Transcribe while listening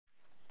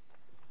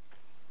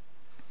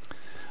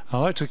I'd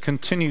like to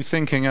continue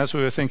thinking, as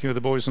we were thinking with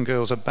the boys and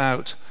girls,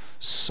 about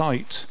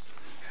sight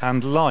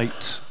and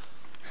light.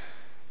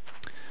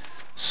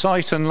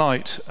 Sight and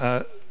light,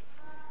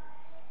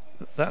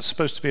 that's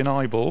supposed to be an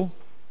eyeball,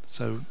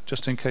 so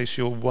just in case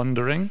you're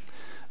wondering.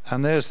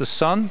 And there's the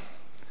sun,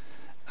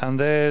 and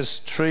there's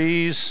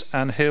trees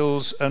and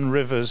hills and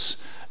rivers.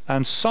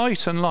 And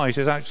sight and light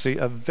is actually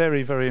a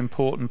very, very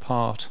important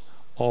part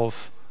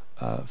of,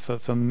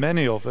 for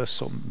many of us,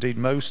 or indeed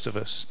most of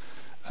us,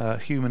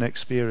 human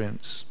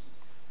experience.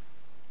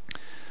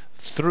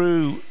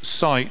 Through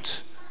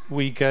sight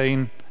we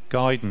gain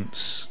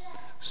guidance,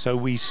 so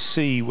we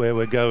see where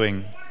we're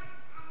going.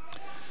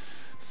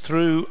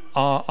 Through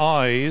our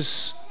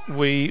eyes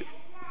we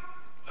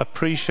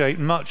appreciate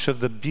much of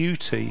the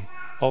beauty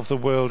of the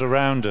world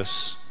around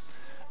us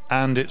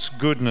and its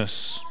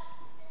goodness.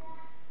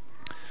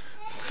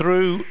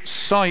 Through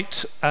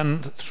sight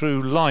and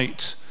through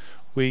light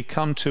we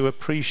come to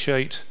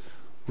appreciate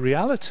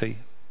reality.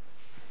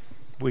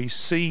 We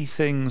see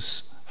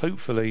things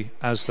hopefully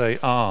as they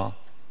are.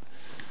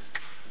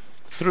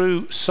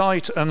 Through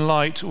sight and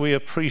light we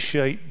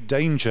appreciate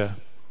danger,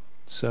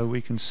 so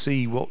we can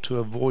see what to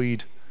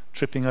avoid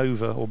tripping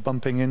over or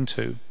bumping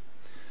into.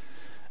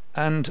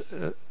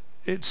 And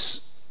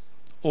it's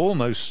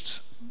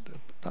almost,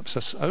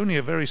 perhaps only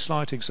a very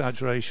slight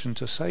exaggeration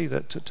to say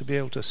that to be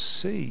able to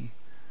see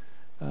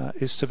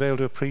is to be able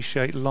to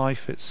appreciate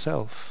life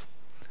itself.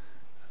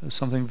 There's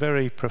something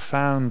very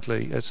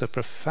profoundly, it's a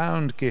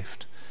profound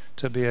gift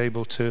to be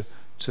able to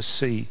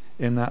see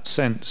in that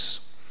sense.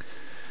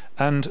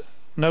 And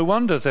no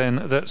wonder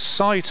then that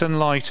sight and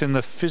light in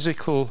the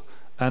physical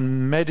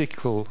and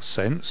medical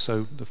sense,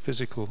 so the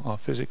physical, our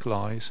physical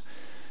eyes,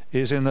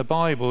 is in the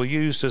Bible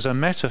used as a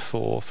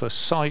metaphor for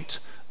sight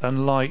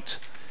and light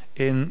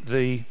in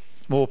the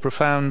more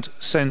profound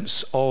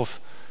sense of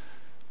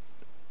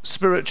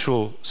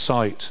spiritual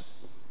sight,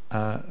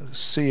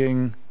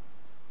 seeing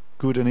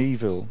good and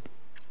evil,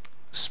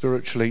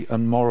 spiritually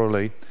and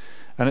morally.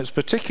 And it's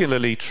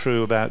particularly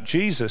true about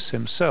Jesus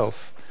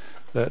himself,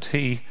 that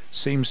he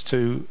seems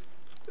to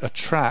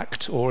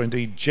attract or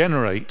indeed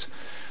generate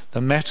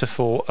the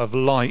metaphor of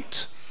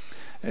light.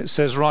 It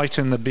says right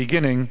in the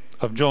beginning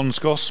of John's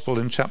Gospel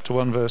in chapter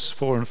 1 verse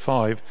 4 and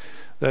 5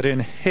 that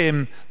in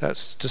him,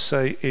 that's to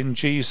say in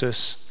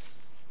Jesus,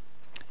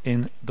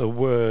 in the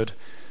Word,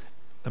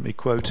 let me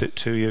quote it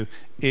to you,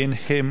 in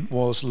him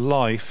was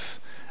life,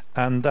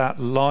 and that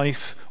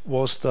life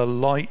was the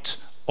light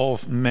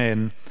of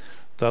men.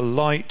 The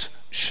light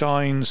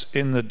shines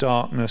in the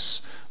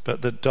darkness,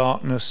 but the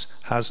darkness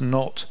has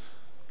not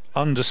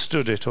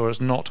understood it or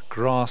has not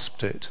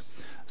grasped it.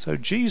 So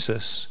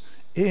Jesus,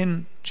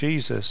 in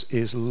Jesus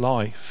is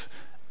life,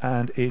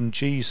 and in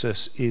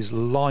Jesus is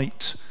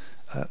light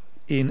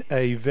in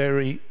a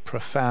very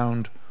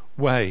profound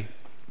way.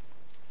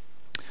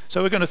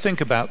 So we're going to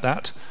think about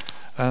that,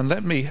 and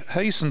let me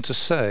hasten to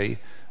say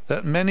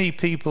that many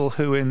people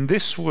who in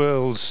this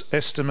world's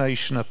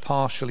estimation are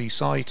partially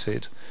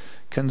sighted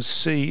can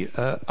see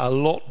a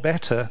lot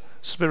better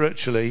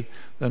spiritually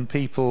than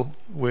people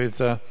with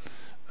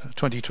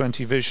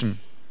 20/20 vision.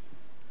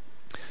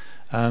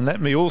 And let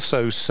me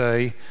also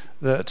say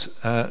that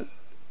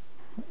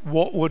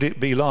what would it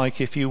be like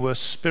if you were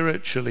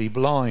spiritually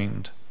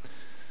blind?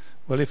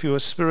 Well, if you were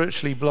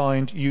spiritually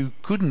blind, you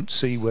couldn't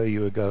see where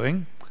you were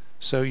going,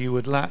 so you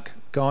would lack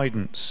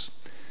guidance.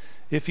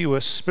 If you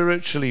were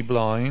spiritually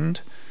blind,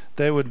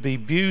 there would be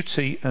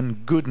beauty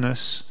and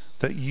goodness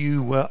that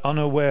you were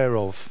unaware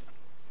of.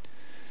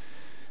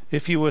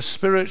 If you were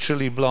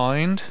spiritually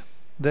blind,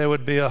 there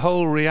would be a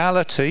whole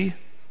reality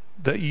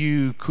that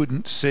you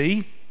couldn't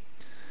see.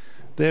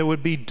 There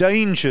would be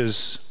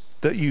dangers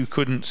that you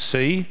couldn't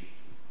see,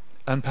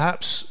 and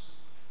perhaps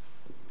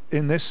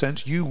in this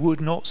sense you would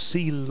not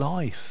see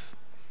life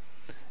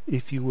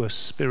if you were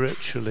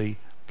spiritually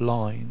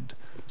blind.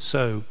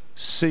 So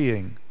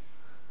seeing,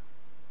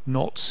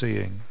 not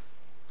seeing,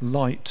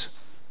 light,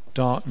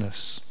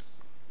 darkness.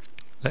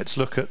 Let's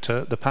look at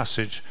the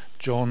passage,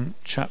 John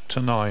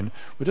chapter 9.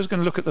 We're just going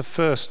to look at the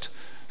first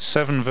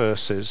 7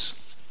 verses,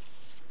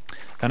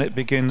 and it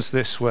begins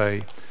this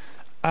way.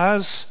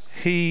 As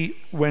he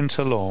went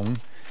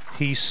along,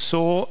 he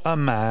saw a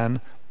man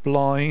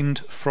blind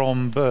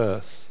from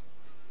birth.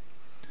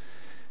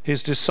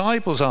 His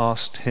disciples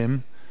asked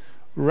him,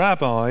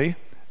 Rabbi,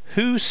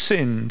 who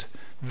sinned,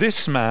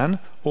 this man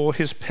or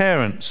his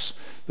parents,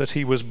 that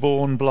he was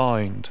born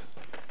blind?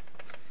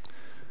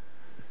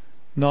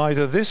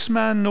 Neither this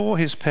man nor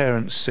his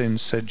parents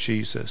sinned, said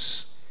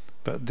Jesus,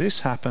 but this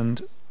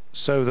happened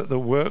so that the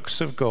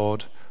works of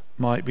God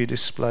might be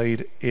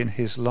displayed in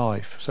his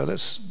life. So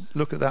let's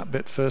look at that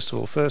bit first of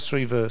all, first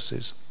 3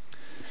 verses.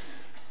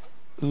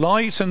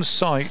 Light and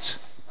sight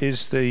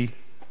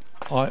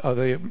are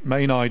the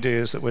main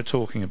ideas that we're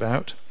talking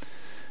about,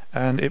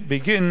 and it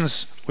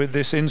begins with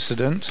this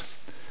incident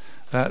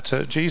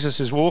that Jesus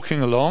is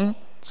walking along,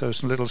 so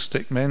some little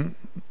stick men,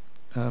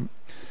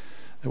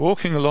 they're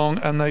walking along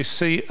and they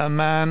see a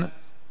man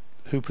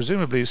who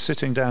presumably is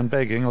sitting down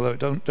begging, although I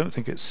don't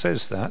think it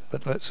says that,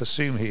 but let's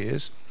assume he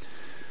is.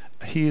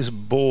 he is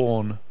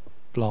born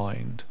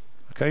blind.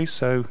 Okay,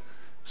 so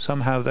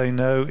somehow they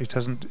know he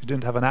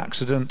didn't have an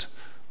accident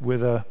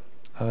with a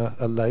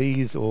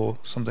lathe or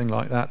something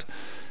like that.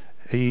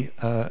 He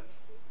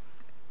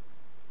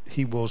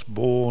was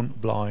born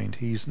blind.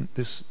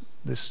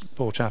 This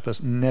poor chap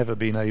has never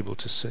been able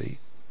to see.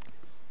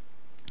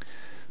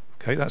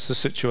 Okay, that's the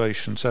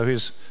situation. So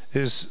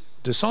his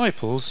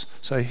disciples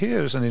say,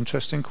 here's an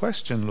interesting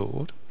question,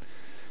 Lord.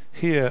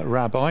 Here,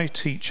 Rabbi,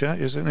 teacher,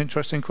 is an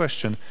interesting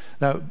question.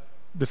 Now,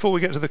 before we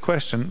get to the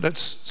question,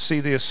 let's see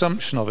the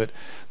assumption of it.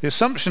 The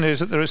assumption is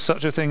that there is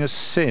such a thing as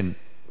sin.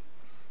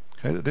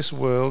 Okay, that this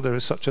world, there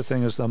is such a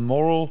thing as the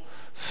moral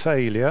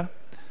failure,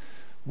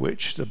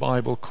 which the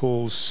Bible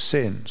calls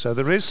sin. So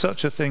there is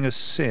such a thing as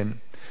sin.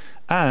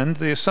 And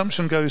the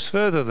assumption goes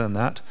further than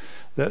that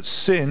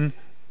sin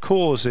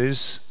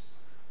causes,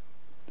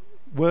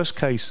 worst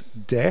case,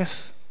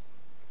 death,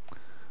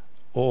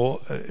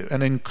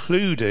 and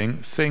including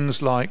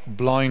things like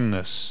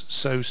blindness.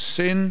 So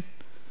sin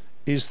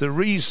is the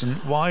reason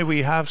why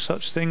we have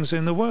such things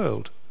in the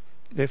world.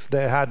 If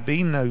there had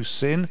been no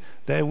sin,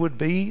 there would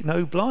be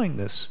no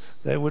blindness,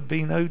 there would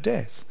be no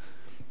death.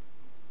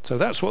 So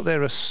that's what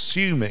they're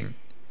assuming.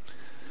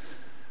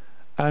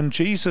 And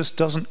Jesus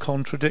doesn't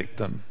contradict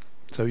them.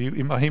 So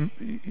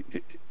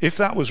if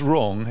that was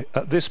wrong,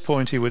 at this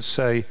point he would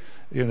say,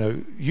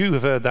 you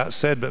have heard that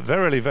said, but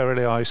verily,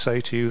 verily, I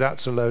say to you,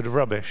 that's a load of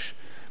rubbish.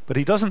 But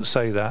he doesn't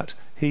say that.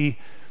 He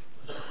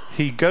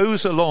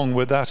goes along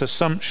with that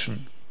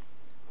assumption.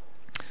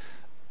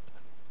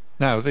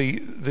 Now,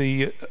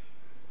 the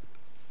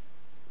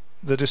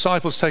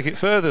disciples take it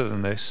further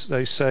than this.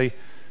 They say,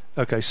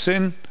 okay,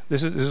 sin,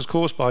 this is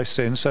caused by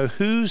sin, so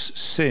whose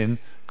sin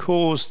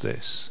caused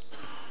this?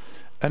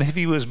 And if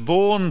he was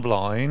born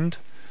blind,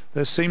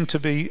 there seem to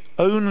be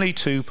only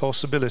two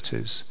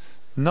possibilities.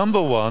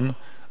 Number one,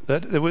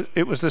 that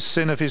it was the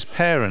sin of his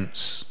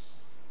parents.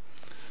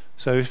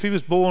 So if he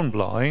was born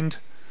blind,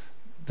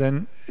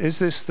 then is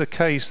this the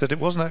case that it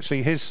wasn't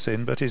actually his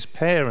sin, but his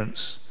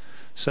parents'?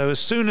 So as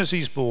soon as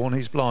he's born,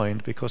 he's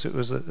blind because it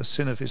was a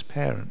sin of his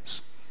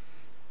parents.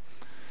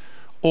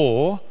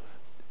 Or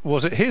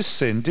was it his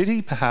sin? Did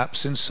he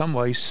perhaps in some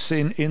way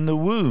sin in the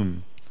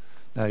womb?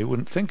 Now, you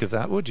wouldn't think of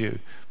that, would you?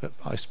 But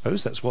I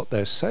suppose that's what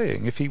they're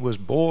saying. If he was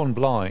born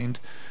blind,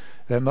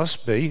 there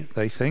must be,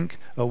 they think,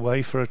 a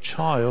way for a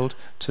child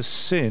to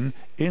sin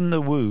in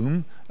the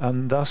womb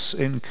and thus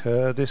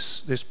incur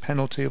this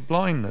penalty of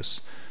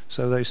blindness.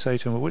 So they say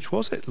to him, well, which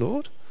was it,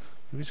 Lord?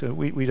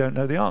 We don't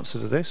know the answer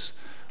to this.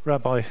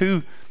 Rabbi,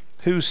 who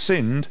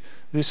sinned,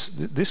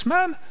 this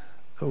man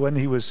when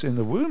he was in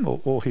the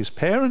womb, or his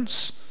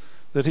parents,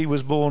 that he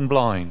was born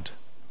blind?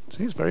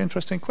 See, it's a very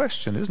interesting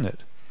question, isn't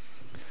it?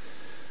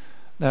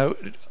 Now,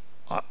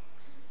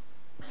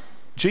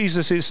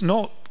 Jesus is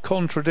not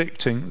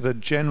contradicting the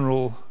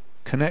general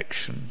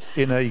connection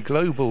in a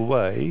global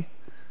way.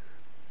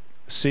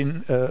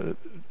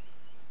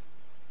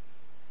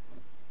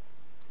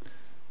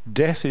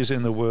 Death is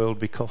in the world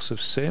because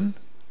of sin,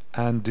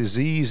 and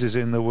disease is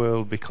in the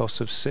world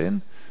because of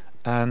sin,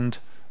 and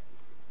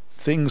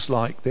things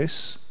like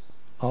this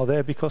are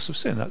there because of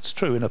sin. That's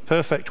true. In a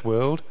perfect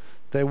world,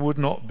 there would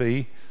not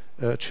be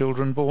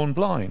children born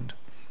blind.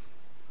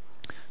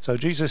 So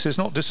Jesus is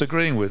not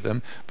disagreeing with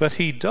them, but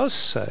he does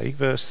say,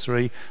 verse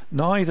 3,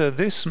 neither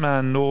this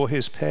man nor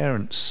his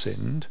parents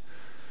sinned,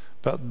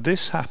 but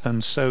this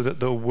happened so that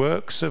the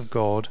works of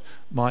God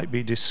might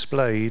be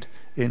displayed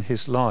in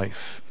his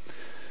life.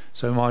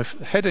 So my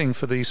heading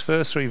for these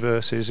first three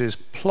verses is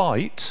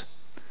plight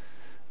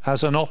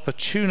as an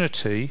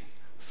opportunity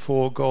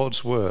for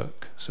God's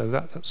work. So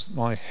that's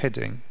my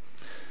heading.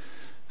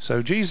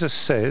 So Jesus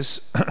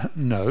says,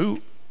 no,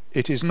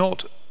 it is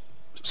not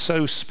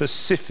so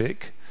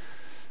specific.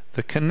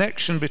 The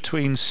connection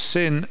between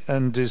sin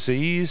and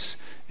disease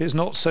is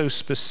not so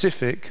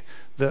specific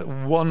that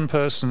one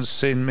person's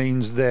sin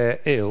means they're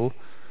ill,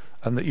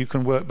 and that you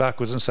can work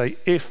backwards and say,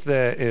 if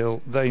they're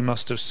ill, they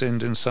must have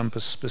sinned in some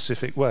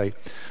specific way.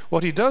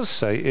 What he does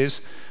say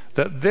is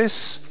that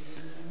this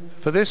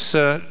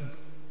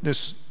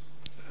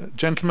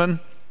gentleman,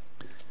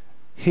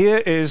 here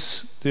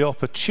is the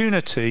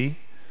opportunity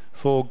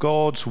for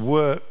God's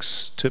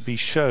works to be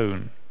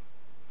shown.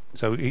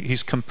 So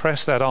he's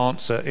compressed that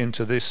answer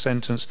into this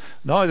sentence,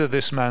 neither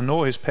this man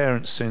nor his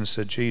parents sinned,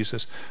 said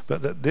Jesus,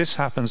 but that this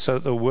happened so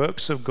that the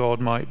works of God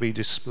might be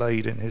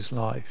displayed in his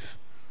life.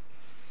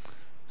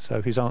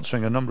 So he's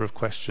answering a number of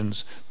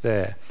questions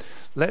there.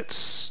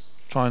 Let's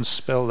try and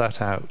spell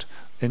that out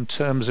in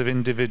terms of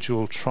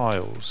individual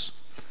trials.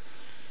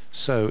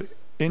 So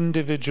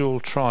individual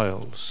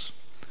trials,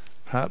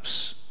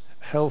 perhaps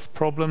health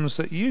problems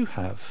that you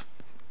have,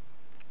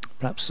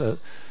 perhaps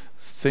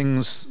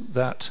things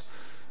that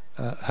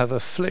have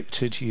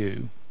afflicted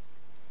you.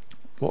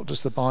 What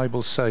does the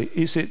Bible say?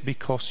 Is it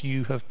because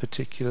you have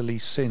particularly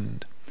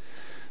sinned?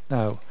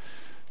 Now,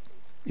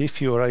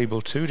 if you are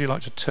able to, would you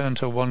like to turn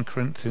to 1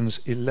 Corinthians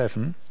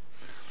 11,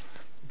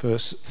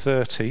 verse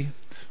 30,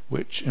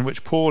 in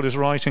which Paul is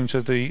writing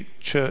to the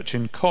church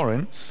in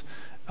Corinth,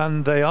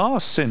 and they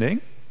are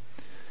sinning,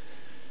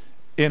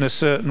 in a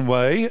certain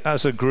way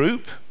as a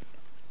group.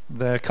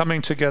 They're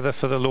coming together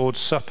for the Lord's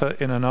Supper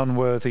in an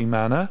unworthy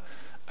manner,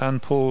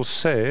 and Paul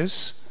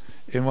says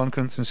in 1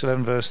 Corinthians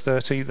 11 verse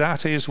 30,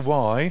 that is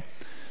why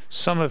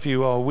some of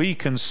you are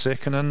weak and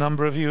sick and a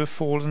number of you have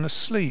fallen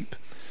asleep.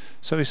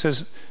 So he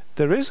says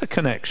there is a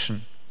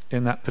connection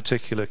in that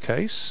particular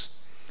case.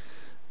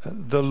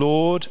 The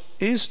Lord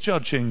is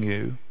judging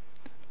you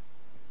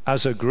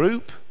as a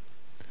group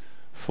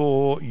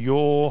for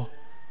your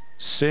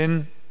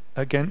sin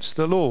against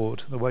the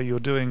Lord, the way you're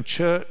doing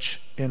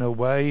church in a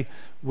way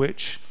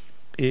which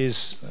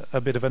is a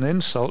bit of an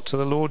insult to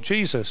the Lord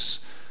Jesus.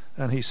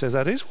 And he says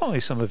that is why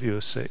some of you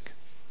are sick.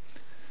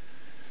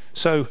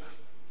 So,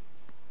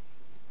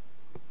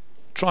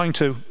 trying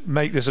to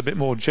make this a bit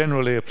more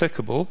generally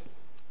applicable,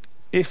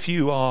 if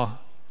you are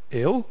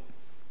ill,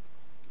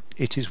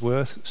 it is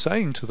worth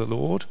saying to the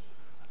Lord,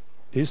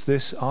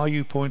 are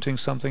you pointing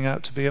something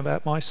out to be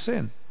about my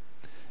sin?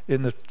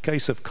 In the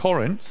case of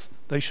Corinth,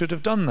 they should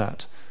have done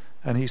that.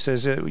 And he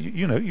says,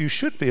 you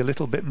should be a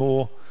little bit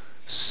more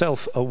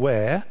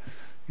self-aware.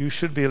 You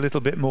should be a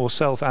little bit more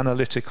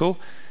self-analytical.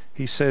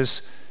 He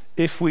says,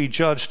 if we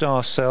judged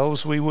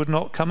ourselves, we would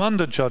not come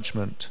under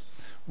judgment.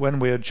 When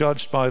we are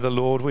judged by the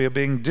Lord, we are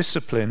being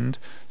disciplined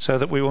so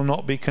that we will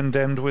not be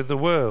condemned with the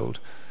world.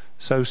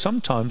 So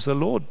sometimes the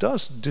Lord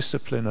does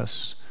discipline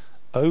us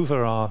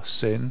over our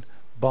sin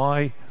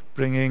by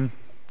bringing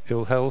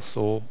ill health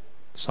or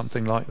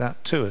something like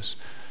that to us.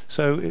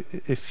 So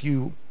if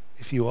you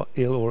are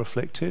ill or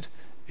afflicted,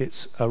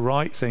 it's a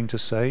right thing to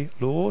say,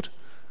 Lord,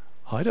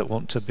 I don't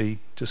want to be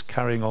just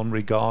carrying on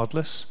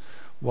regardless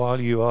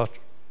while you are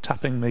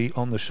tapping me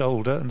on the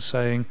shoulder and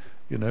saying,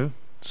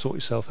 sort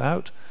yourself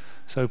out.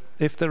 So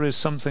if there is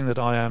something that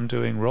I am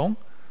doing wrong,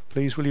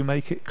 please will you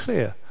make it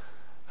clear,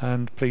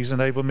 and please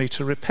enable me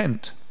to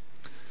repent.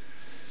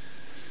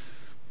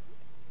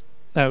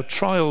 Now,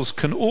 trials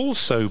can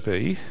also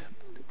be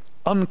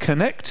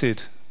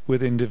unconnected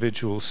with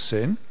individual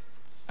sin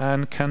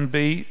and can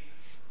be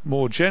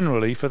more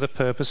generally for the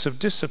purpose of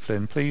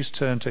discipline. Please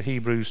turn to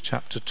Hebrews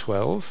chapter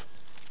 12,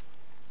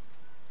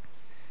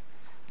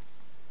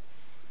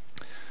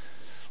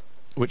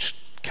 which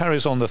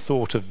carries on the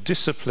thought of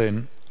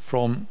discipline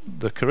from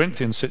the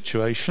Corinthian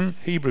situation.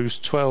 Hebrews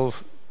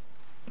 12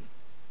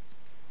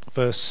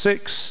 verse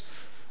 6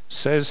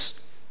 says,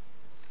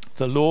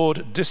 the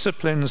Lord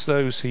disciplines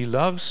those he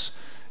loves.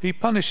 He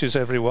punishes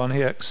everyone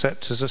he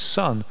accepts as a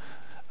son.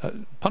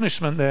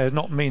 Punishment there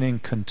not meaning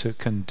to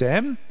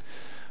condemn,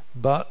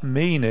 but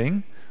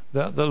meaning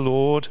that the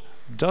Lord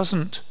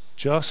doesn't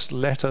just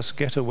let us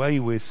get away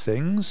with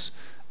things,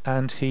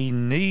 and he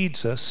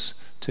needs us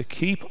to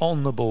keep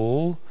on the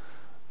ball,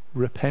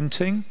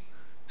 repenting,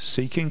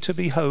 seeking to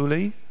be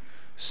holy,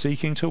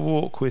 seeking to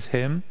walk with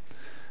him.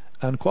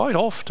 And quite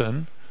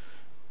often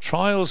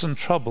trials and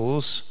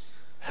troubles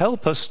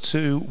help us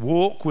to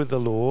walk with the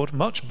Lord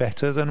much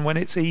better than when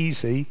it's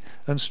easy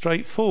and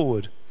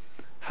straightforward.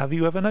 Have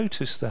you ever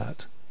noticed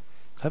that?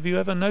 Have you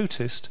ever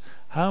noticed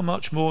how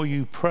much more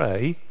you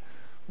pray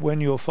when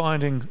you're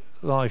finding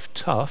life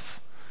tough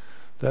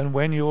than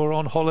when you're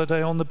on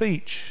holiday on the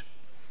beach?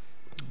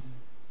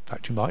 In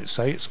fact, you might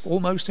say it's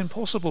almost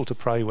impossible to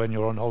pray when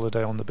you're on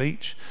holiday on the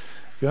beach.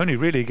 You only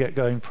really get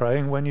going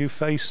praying when you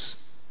face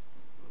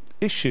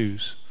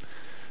issues.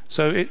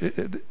 So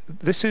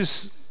this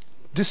is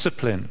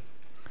discipline.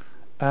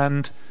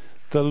 And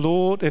the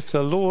Lord, if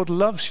the Lord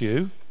loves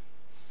you,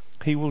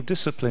 he will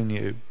discipline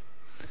you.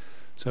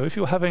 So if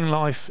you're having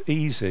life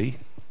easy,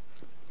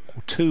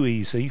 or too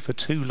easy for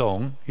too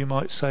long, you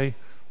might say,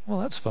 well,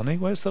 that's funny,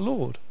 where's the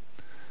Lord?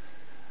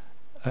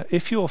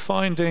 If you're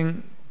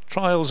finding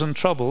trials and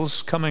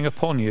troubles coming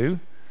upon you,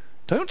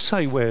 don't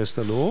say, where's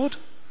the Lord?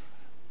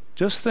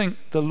 Just think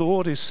the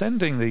Lord is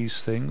sending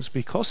these things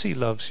because he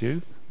loves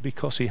you,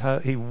 because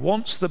he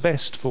wants the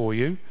best for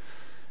you.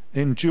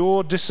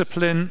 Endure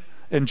discipline,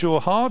 endure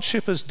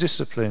hardship as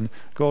discipline.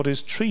 God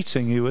is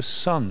treating you as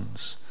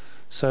sons.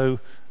 So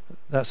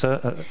that's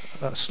a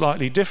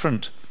slightly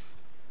different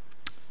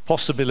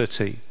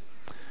possibility.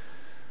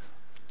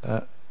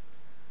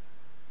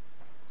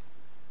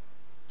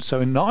 So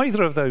in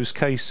neither of those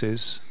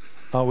cases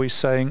are we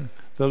saying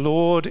the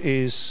Lord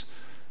is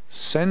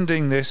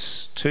sending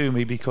this to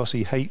me because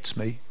he hates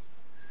me.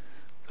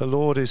 The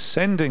Lord is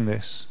sending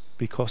this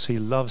because he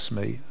loves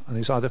me, and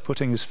he's either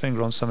putting his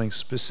finger on something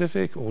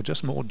specific or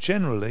just more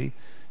generally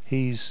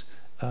he's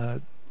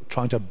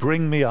trying to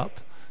bring me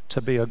up to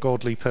be a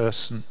godly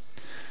person.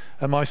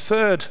 And my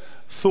third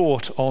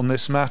thought on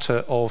this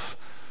matter of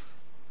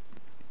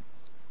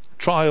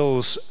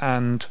trials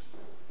and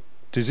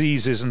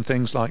diseases and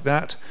things like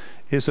that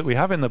is that we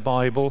have in the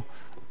Bible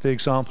the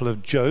example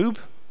of Job.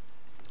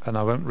 And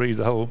I won't read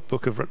the whole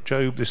book of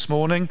Job this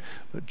morning,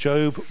 but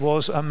Job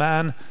was a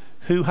man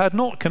who had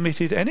not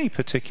committed any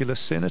particular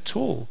sin at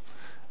all,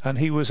 and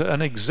he was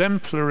an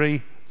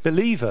exemplary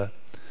believer,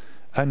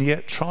 and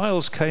yet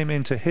trials came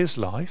into his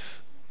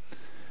life,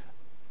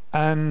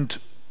 and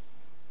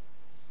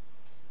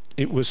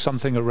it was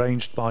something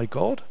arranged by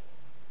God.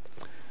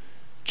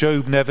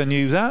 Job never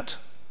knew that.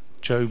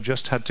 Job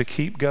just had to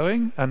keep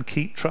going and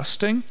keep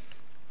trusting,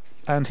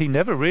 and he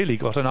never really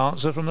got an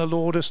answer from the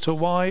Lord as to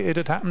why it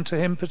had happened to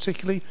him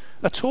particularly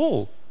at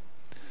all.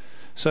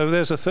 So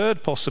there's a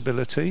third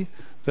possibility,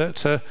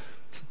 that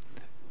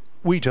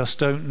we just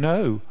don't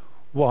know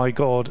why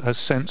God has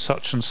sent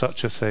such and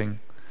such a thing,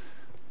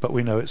 but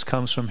we know it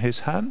comes from his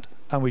hand,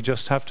 and we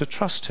just have to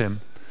trust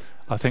him.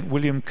 I think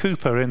William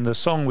Cooper, in the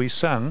song we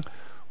sang,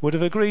 would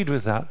have agreed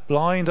with that.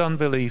 Blind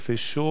unbelief is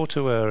sure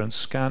to err and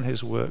scan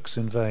his works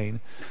in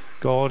vain.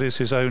 God is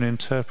his own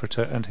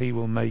interpreter, and he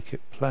will make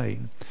it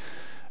plain.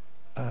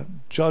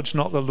 Judge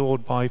not the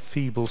Lord by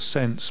feeble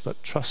sense,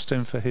 but trust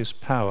him for his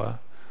power.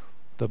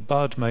 The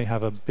bud may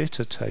have a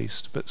bitter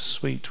taste, but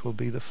sweet will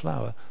be the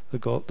flower.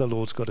 The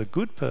Lord's got a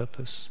good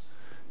purpose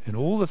in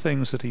all the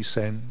things that he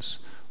sends,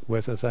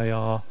 whether they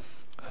are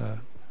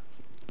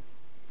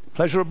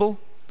pleasurable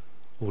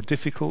or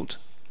difficult.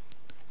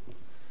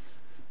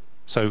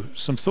 So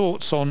some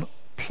thoughts on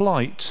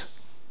plight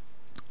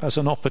as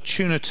an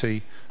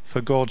opportunity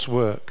for God's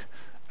work,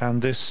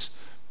 and this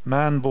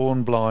man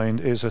born blind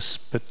is a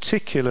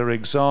particular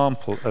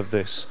example of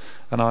this,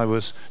 and I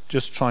was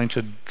just trying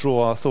to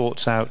draw our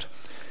thoughts out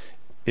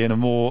in a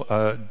more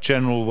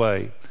general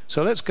way.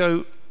 So let's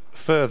go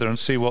further and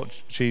see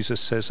what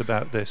Jesus says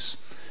about this.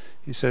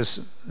 He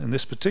says, in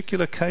this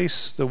particular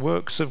case, the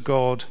works of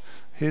God,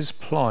 his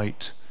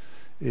plight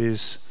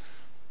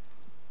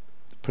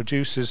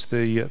produces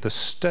the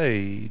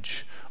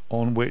stage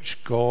on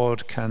which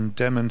God can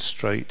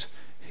demonstrate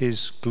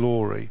his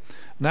glory.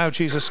 Now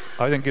Jesus,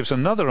 I think, gives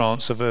another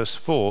answer, verse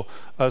 4.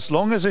 As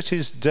long as it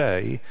is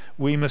day,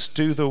 we must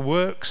do the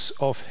works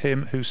of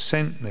him who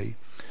sent me.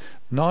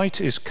 Night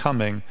is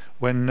coming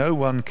when no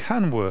one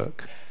can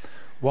work.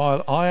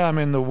 While I am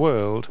in the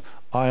world,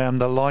 I am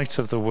the light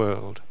of the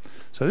world.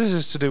 So this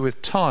is to do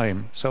with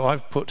time. So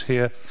I've put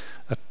here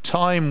a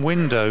time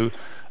window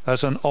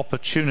as an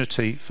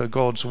opportunity for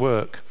God's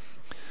work.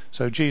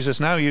 So Jesus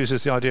now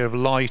uses the idea of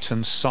light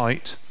and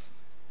sight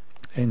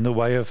in the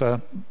way of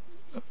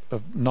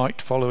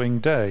night following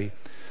day.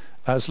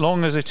 As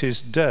long as it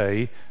is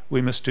day,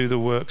 we must do the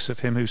works of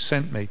him who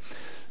sent me.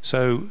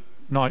 So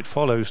night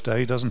follows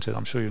day, doesn't it?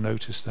 I'm sure you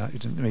noticed that. You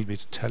didn't need me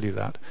to tell you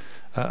that.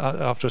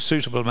 After a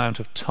suitable amount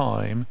of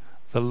time,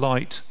 the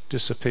light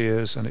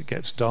disappears and it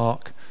gets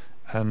dark,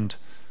 and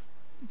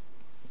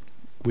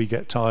we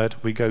get tired,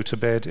 we go to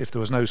bed. If there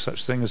was no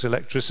such thing as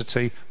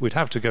electricity, we'd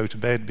have to go to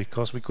bed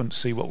because we couldn't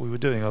see what we were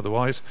doing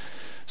otherwise.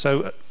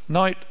 So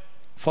night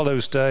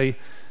follows day,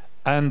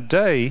 and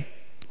day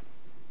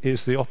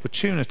is the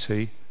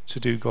opportunity to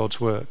do God's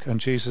work.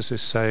 And Jesus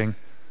is saying,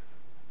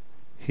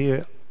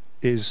 here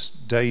is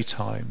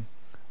daytime.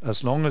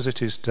 As long as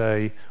it is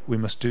day, we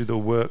must do the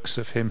works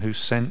of him who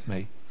sent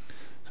me.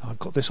 So I've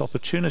got this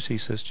opportunity,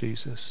 says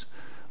Jesus.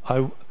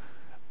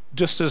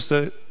 Just as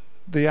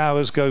the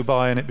hours go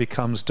by and it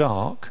becomes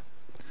dark,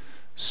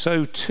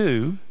 so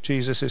too,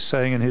 Jesus is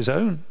saying in his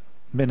own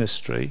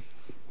ministry,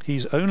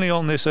 he's only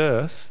on this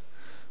earth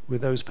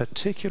with those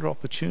particular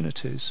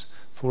opportunities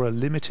for a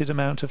limited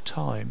amount of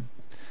time,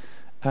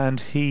 and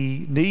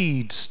he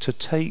needs to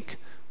take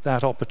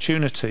that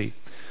opportunity.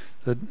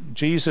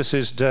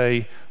 Jesus'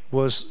 day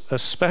was a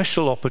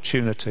special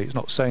opportunity. It's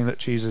not saying that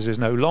Jesus is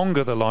no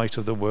longer the light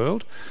of the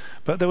world,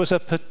 but there was a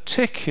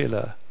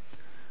particular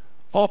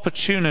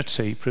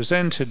opportunity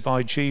presented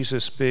by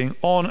Jesus being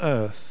on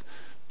earth,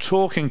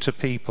 talking to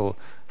people,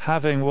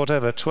 having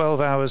 12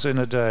 hours in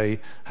a day,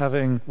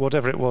 having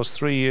whatever it was,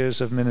 3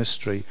 years of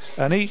ministry,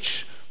 and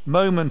each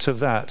moment of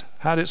that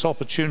had its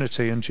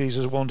opportunity, and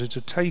Jesus wanted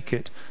to take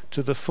it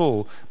to the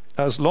full.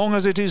 As long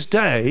as it is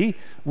day,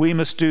 we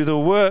must do the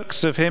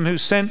works of him who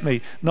sent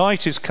me.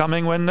 Night is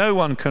coming when no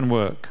one can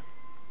work.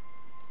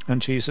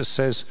 And Jesus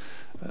says,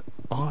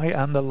 I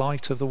am the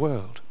light of the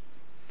world.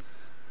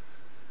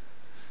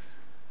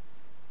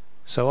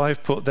 So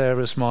I've put there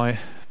as my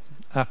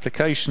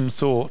application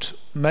thought,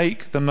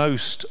 make the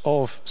most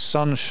of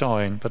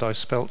sunshine, but I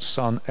spelt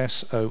sun,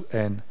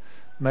 S-O-N.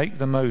 Make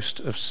the most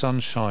of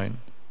sunshine.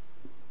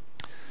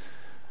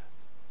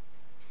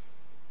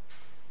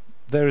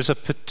 There is a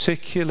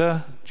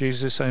particular,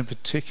 Jesus is saying,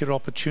 particular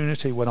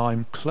opportunity when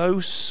I'm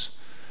close,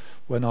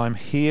 when I'm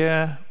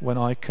here, when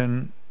I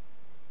can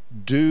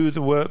do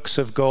the works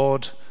of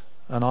God,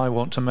 and I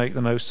want to make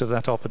the most of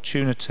that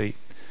opportunity.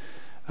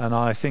 And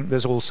I think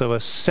there's also a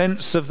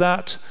sense of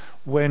that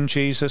when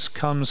Jesus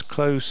comes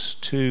close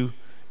to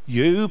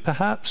you,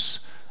 perhaps,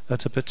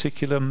 at a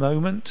particular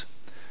moment,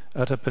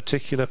 at a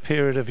particular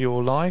period of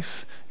your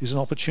life, is an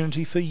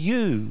opportunity for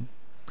you.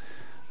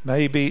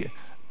 Maybe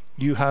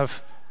you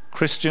have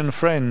Christian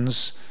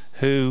friends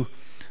who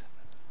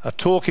are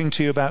talking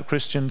to you about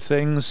Christian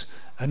things,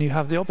 and you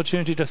have the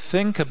opportunity to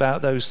think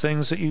about those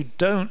things that you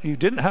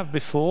didn't have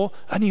before,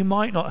 and you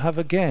might not have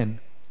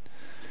again.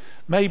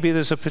 Maybe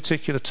there's a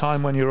particular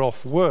time when you're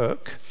off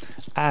work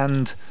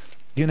and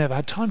you never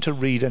had time to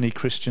read any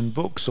Christian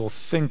books or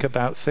think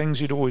about things.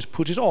 You'd always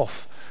put it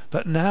off,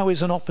 but now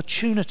is an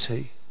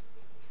opportunity.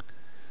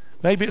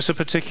 Maybe it's a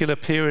particular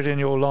period in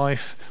your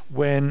life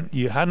when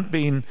you hadn't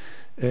been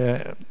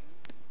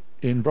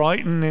in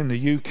Brighton, in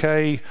the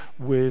UK,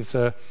 with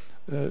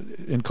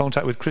in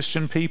contact with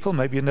Christian people.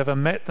 Maybe you've never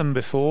met them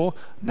before.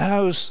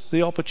 Now's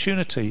the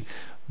opportunity.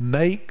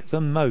 Make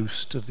the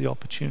most of the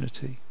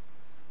opportunity.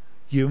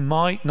 You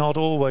might not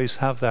always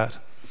have that.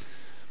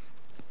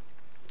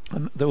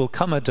 And there will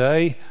come a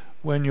day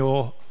when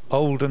you're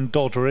old and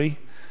doddery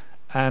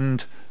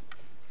and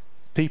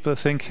people are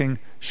thinking,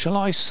 shall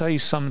I say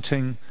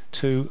something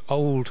to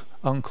old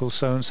Uncle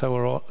so-and-so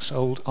or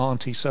old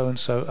Auntie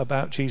so-and-so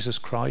about Jesus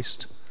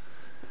Christ?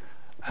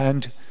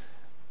 And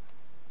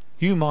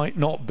you might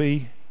not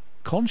be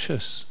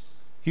conscious.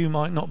 You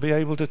might not be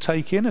able to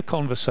take in a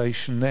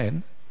conversation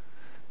then.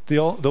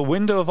 The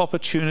window of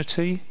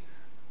opportunity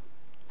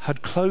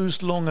had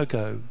closed long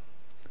ago.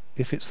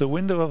 If it's the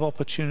window of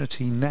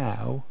opportunity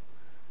now,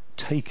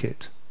 take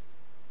it.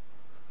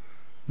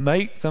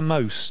 Make the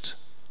most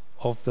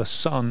of the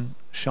sun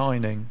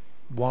shining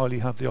while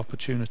you have the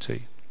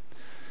opportunity.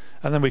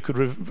 And then we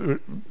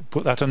could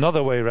put that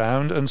another way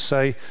around and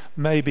say,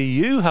 maybe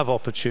you have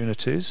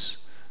opportunities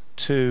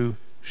to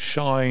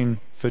shine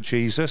for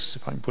Jesus,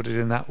 if I can put it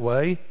in that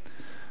way.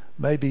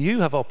 Maybe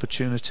you have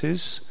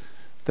opportunities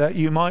that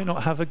you might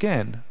not have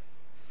again.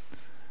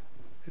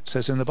 It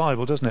says in the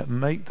Bible, doesn't it?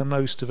 Make the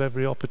most of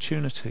every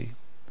opportunity.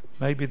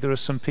 Maybe there are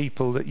some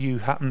people that you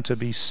happen to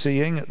be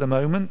seeing at the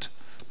moment.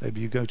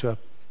 Maybe you go to a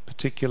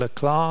particular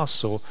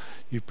class, or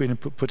you've been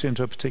put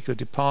into a particular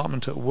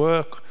department at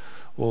work,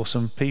 or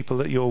some people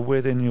that you're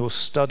with in your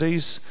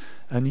studies,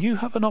 and you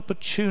have an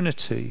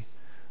opportunity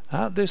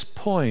at this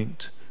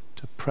point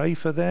to pray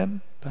for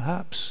them,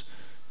 perhaps,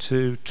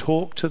 to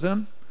talk to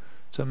them,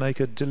 to make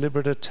a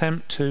deliberate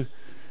attempt to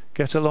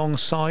get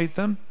alongside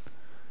them.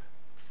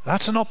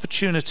 That's an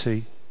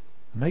opportunity.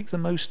 Make the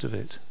most of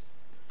it.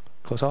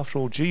 Because after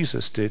all,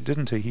 Jesus did,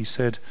 didn't he? He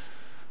said,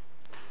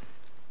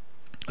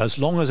 as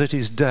long as it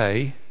is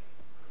day,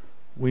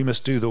 we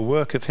must do the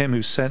work of him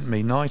who sent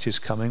me. Night is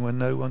coming when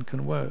no one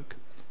can work.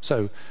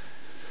 So,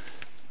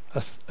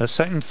 a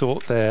second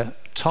thought there.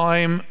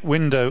 Time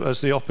window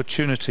as the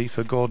opportunity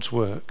for God's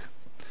work.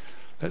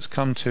 Let's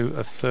come to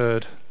a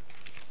third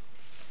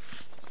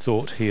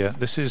thought here.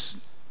 This is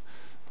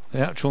the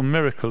actual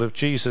miracle of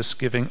Jesus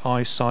giving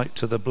eyesight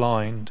to the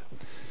blind.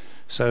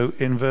 So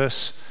in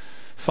verse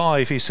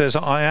 5 he says,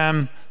 I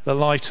am the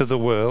light of the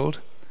world,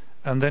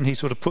 and then he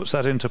sort of puts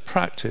that into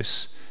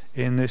practice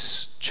in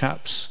this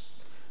chap's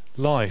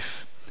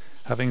life.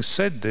 Having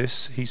said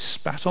this, he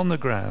spat on the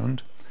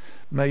ground,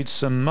 made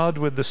some mud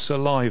with the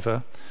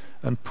saliva,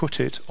 and put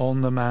it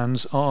on the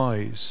man's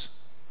eyes.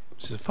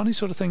 This is a funny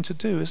sort of thing to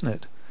do, isn't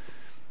it?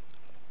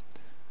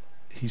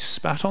 He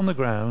spat on the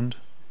ground,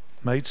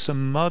 made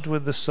some mud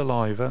with the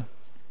saliva,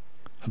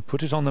 and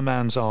put it on the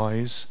man's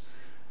eyes.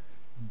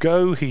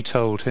 Go, he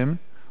told him,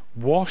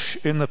 wash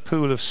in the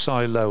pool of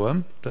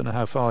Siloam. Don't know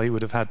how far he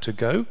would have had to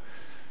go.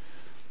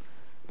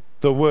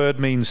 The word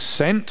means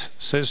sent,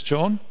 says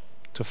John,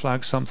 to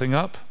flag something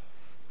up.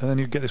 And then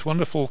you get this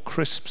wonderful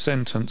crisp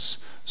sentence.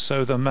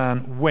 So the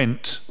man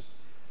went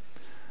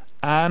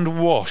and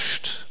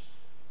washed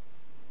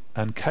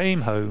and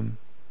came home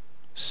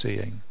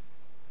seeing.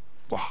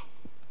 Wow.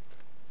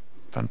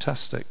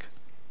 Fantastic.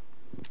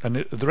 And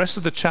the rest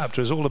of the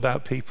chapter is all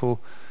about people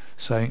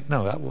saying,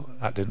 no,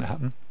 that didn't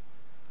happen.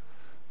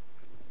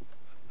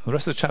 The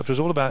rest of the chapter is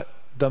all about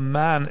the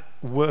man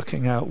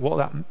working out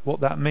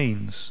what that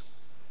means.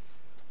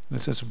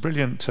 It's a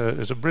brilliant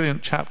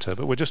chapter,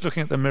 but we're just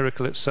looking at the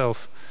miracle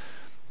itself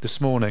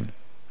this morning.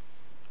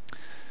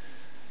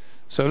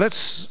 So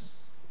let's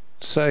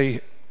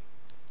say,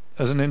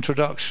 as an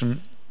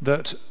introduction,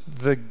 that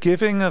the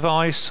giving of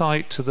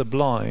eyesight to the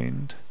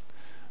blind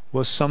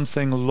was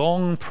something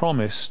long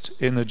promised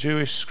in the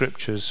Jewish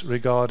scriptures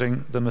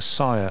regarding the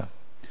Messiah.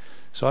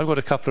 So I've got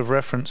a couple of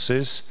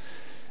references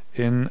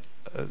in,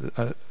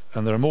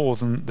 and there are more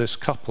than this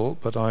couple,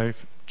 but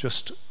I've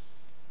just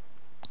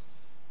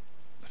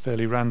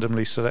fairly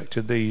randomly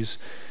selected these.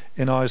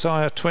 In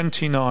Isaiah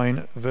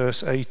 29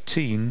 verse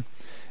 18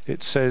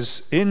 it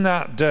says, in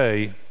that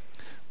day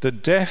the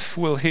deaf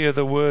will hear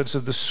the words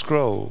of the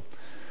scroll,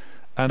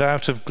 and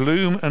out of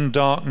gloom and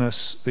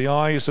darkness the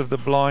eyes of the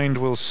blind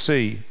will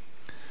see.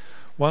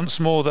 Once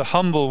more the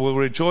humble will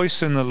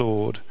rejoice in the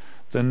Lord,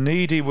 the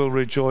needy will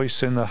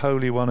rejoice in the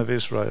Holy One of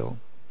Israel.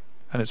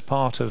 And it's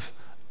part of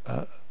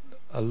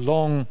a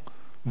long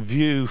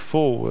view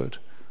forward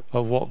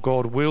of what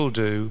God will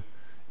do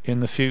in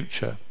the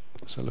future.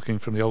 So looking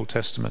from the Old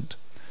Testament.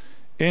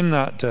 In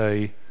that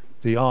day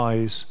the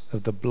eyes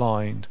of the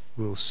blind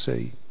will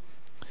see.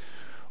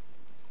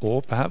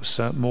 Or perhaps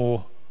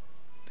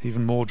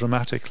even more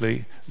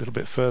dramatically, a little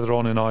bit further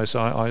on in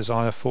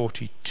Isaiah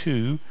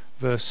 42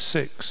 verse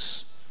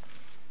 6.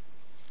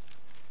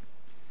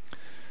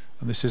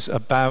 And this is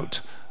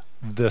about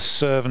the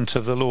servant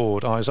of the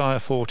Lord.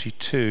 Isaiah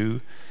 42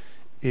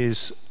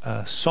 is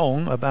a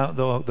song about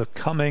the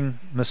coming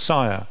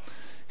Messiah.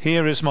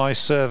 Here is my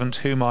servant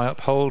whom I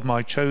uphold,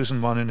 my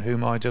chosen one in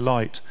whom I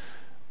delight.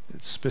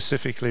 It's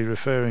specifically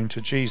referring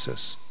to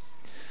Jesus.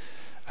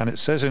 And it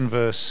says in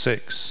verse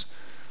 6,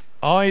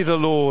 I, the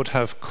Lord,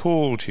 have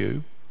called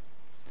you.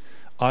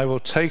 I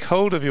will take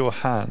hold of your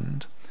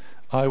hand,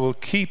 I will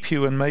keep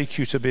you and make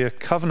you to be a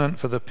covenant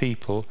for the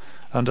people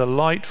and a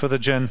light for the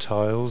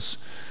Gentiles,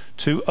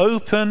 to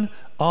open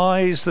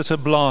eyes that are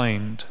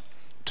blind,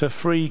 to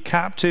free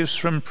captives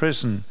from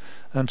prison,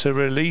 and to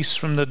release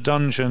from the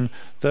dungeon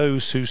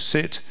those who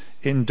sit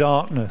in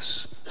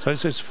darkness. So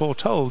it's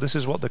foretold this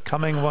is what the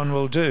coming one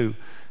will do.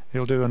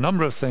 He'll do a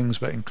number of things,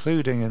 but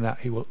including in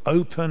that he will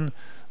open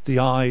the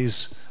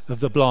eyes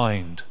of the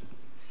blind.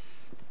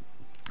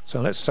 So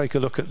let's take a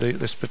look at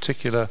this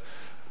particular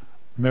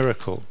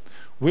miracle.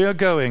 We are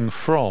going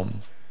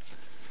from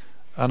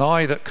an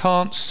eye that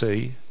can't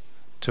see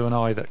to an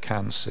eye that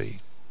can see.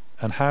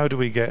 And how do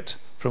we get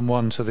from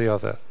one to the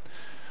other?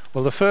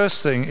 Well, the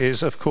first thing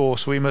is, of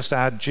course, we must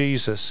add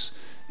Jesus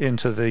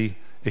into the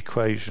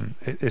equation.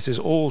 It is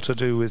all to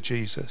do with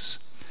Jesus.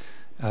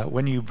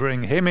 When you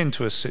bring him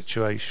into a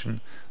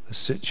situation, the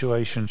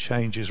situation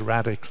changes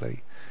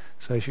radically.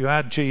 So if you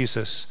add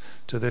Jesus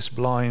to this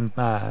blind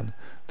man,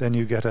 then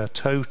you get a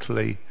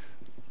totally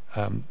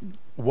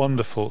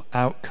wonderful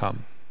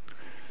outcome.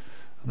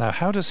 Now,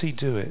 how does he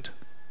do it?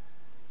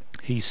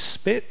 He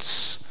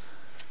spits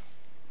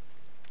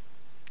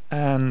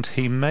and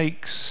he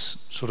makes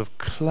sort of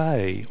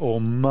clay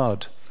or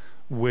mud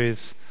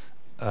with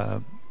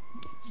the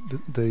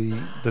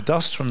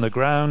dust from the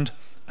ground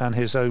and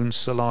his own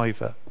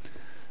saliva.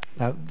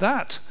 Now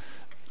that,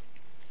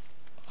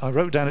 I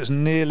wrote down, it's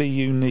nearly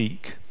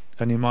unique.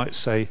 And you might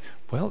say,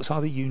 well, it's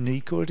either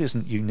unique or it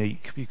isn't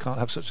unique. You can't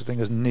have such a thing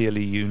as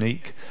nearly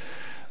unique.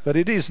 But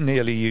it is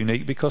nearly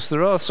unique because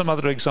there are some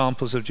other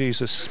examples of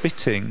Jesus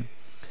spitting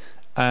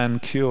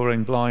and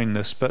curing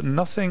blindness, but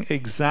nothing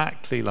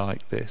exactly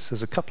like this.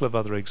 There's a couple of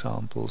other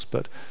examples,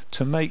 but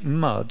to make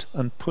mud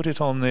and put it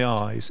on the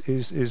eyes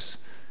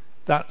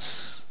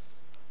that's,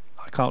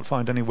 I can't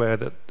find anywhere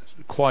that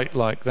quite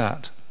like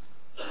that.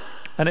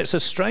 And it's a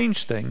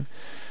strange thing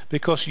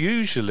because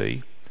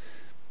usually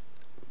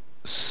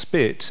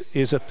spit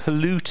is a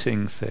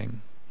polluting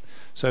thing.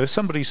 So if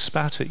somebody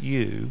spat at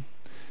you,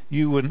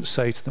 you wouldn't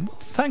say to them, well,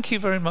 thank you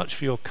very much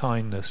for your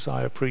kindness,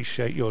 I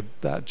appreciate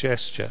that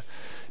gesture.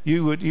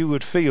 You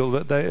would feel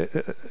that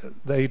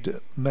they'd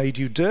made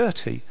you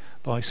dirty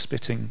by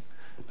spitting.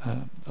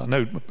 I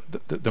know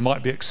that there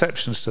might be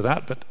exceptions to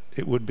that, but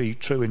it would be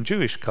true in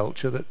Jewish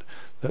culture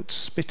that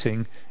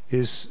spitting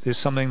is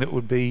something that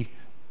would be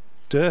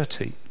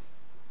dirty.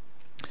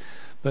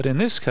 But in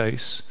this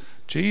case,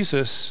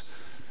 Jesus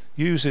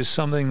uses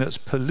something that's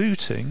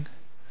polluting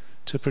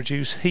to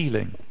produce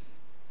healing.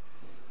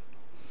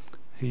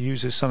 He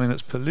uses something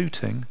that's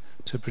polluting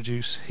to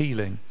produce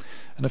healing.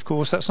 And of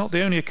course, that's not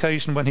the only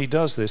occasion when he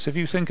does this. If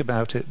you think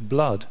about it,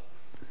 blood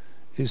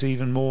is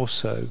even more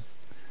so.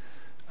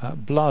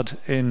 Blood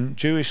in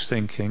Jewish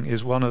thinking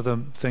is one of the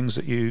things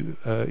that you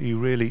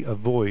really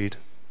avoid.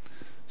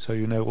 So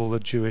you know all the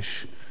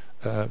Jewish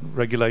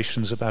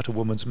regulations about a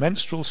woman's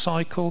menstrual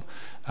cycle,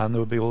 and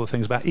there would be all the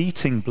things about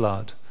eating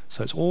blood.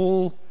 So it's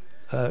all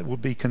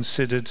would be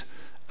considered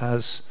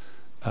as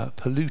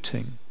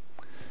polluting.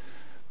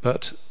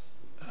 But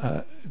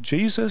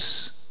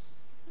Jesus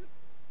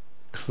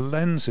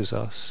cleanses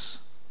us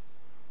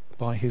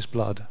by his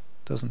blood,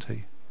 doesn't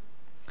he?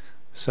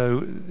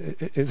 So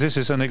this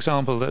is an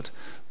example that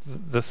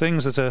the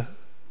things that are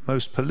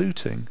most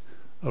polluting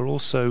are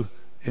also,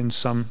 in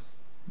some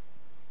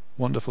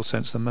wonderful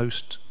sense, the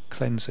most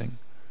cleansing.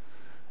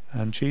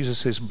 And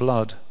Jesus'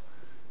 blood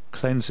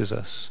cleanses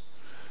us.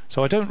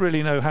 So I don't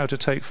really know how to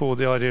take forward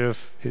the idea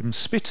of him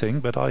spitting,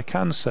 but I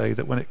can say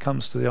that when it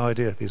comes to the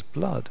idea of his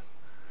blood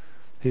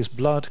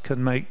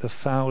can make the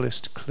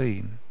foulest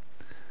clean.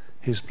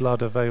 His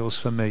blood avails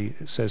for me,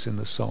 it says in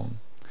the song.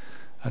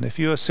 And if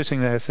you are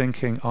sitting there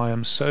thinking, I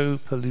am so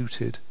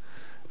polluted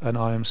and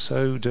I am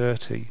so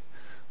dirty,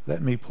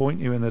 let me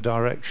point you in the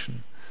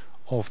direction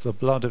of the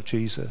blood of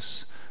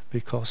Jesus,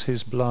 because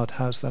his blood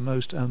has the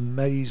most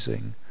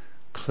amazing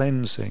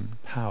cleansing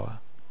power.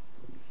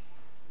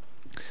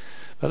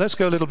 But let's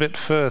go a little bit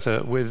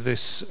further with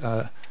this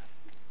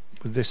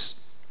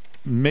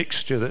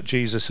mixture that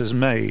Jesus has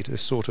made,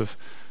 this sort of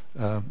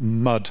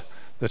mud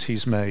that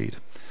he's made.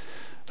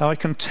 Now I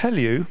can tell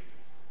you,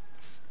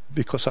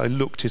 because I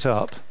looked it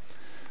up,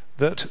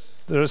 that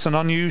there is an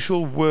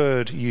unusual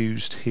word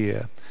used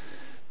here.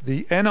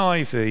 The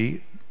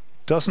NIV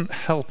doesn't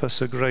help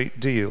us a great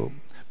deal,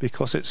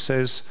 because it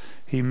says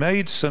he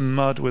made some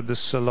mud with the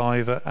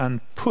saliva and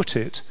put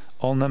it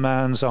on the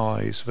man's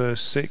eyes.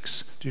 Verse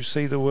 6, do you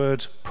see the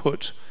words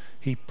put?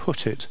 He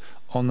put it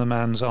on the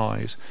man's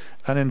eyes.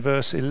 And in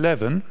verse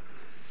 11,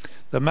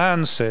 the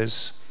man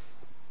says,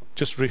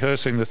 just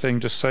rehearsing the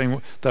thing, just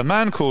saying, the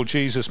man called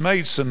Jesus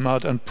made some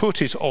mud and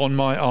put it on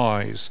my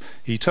eyes.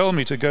 He told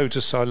me to go to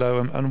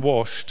Siloam and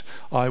washed.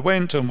 I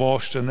went and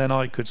washed, and then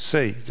I could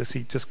see.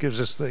 He just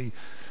gives us the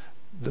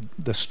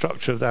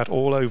structure of that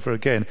all over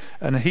again.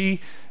 And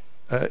he,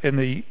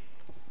 in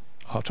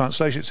our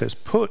translation, it says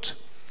put.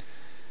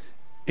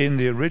 In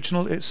the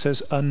original, it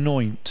says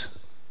anoint.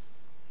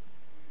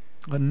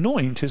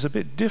 Anoint is a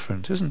bit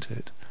different, isn't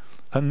it?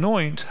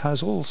 Anoint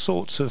has all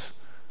sorts of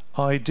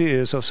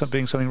ideas of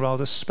being something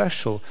rather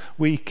special.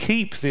 We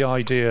keep the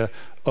idea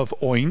of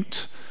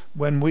oint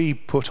when we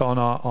put on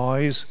our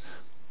eyes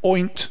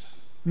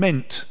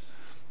ointment.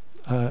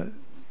 It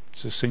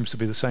just seems to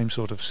be the same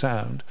sort of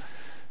sound.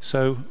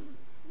 So,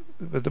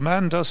 but the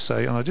man does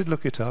say, and I did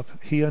look it up,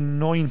 he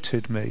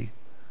anointed me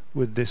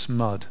with this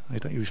mud. They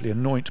don't usually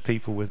anoint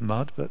people with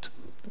mud, but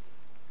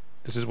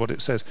this is what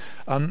it says.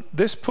 And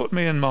this put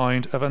me in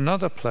mind of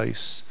another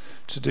place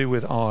to do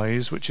with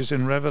eyes, which is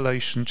in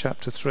Revelation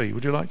chapter 3.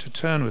 Would you like to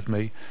turn with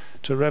me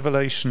to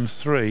Revelation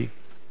 3,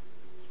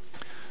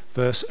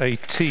 verse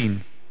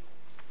 18,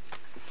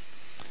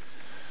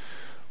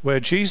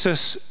 where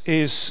Jesus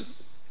is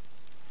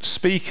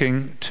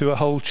speaking to a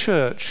whole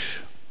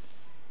church.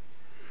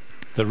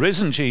 The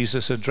risen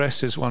Jesus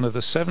addresses one of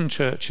the 7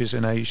 churches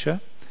in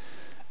Asia,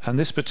 and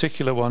this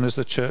particular one is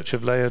the church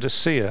of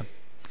Laodicea.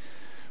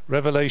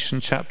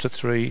 Revelation chapter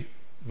 3,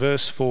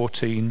 verse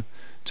 14,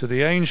 to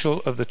the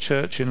angel of the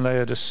church in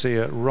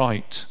Laodicea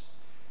write.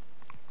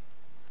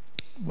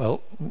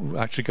 Well, we're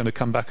actually going to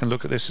come back and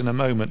look at this in a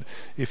moment.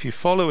 If you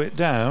follow it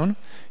down,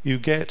 you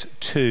get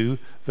to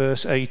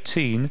verse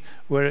 18,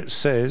 where it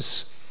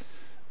says,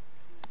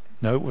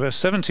 no, verse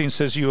 17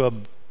 says, you are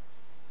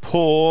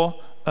poor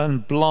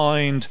and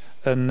blind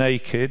and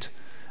naked,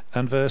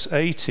 and verse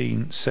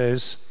 18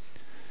 says,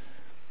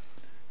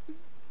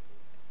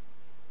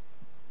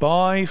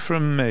 buy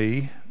from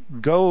me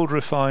gold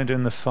refined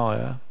in the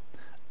fire,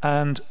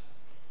 and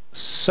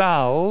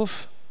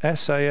salve,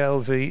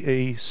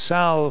 S-A-L-V-E,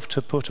 salve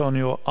to put on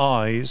your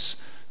eyes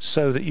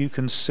so that you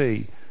can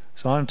see.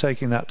 So I'm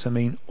taking that to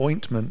mean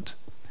ointment.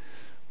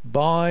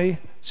 Buy,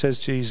 says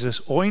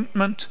Jesus,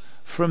 ointment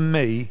from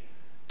me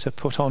to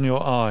put on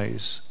your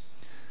eyes.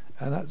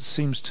 And that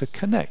seems to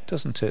connect,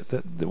 doesn't it?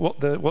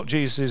 That what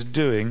Jesus is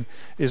doing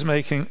is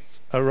making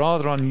a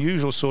rather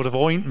unusual sort of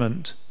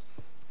ointment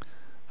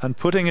and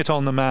putting it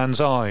on the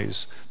man's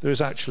eyes. There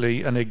is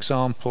actually an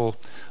example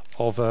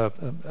of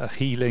a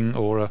healing,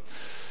 or a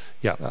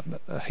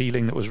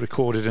healing that was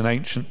recorded in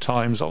ancient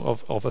times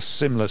of a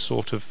similar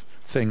sort of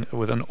thing,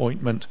 with an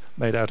ointment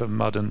made out of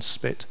mud and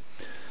spit.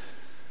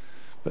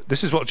 But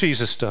this is what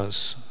Jesus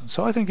does.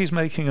 So I think he's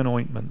making an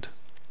ointment.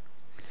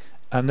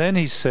 And then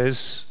he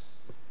says,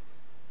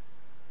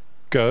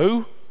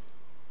 go.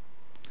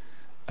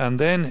 And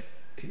then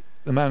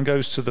the man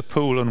goes to the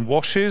pool and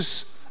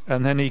washes,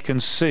 and then he can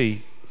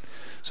see.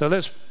 So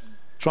let's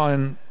try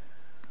and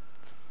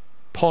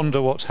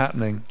ponder what's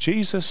happening.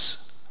 Jesus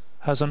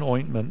has an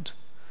ointment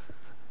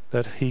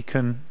that he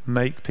can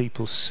make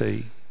people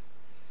see.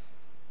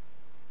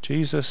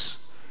 Jesus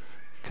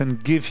can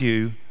give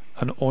you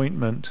an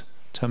ointment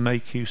to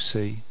make you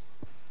see.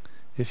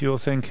 If you're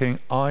thinking,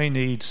 I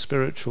need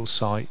spiritual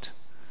sight,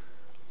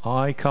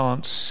 I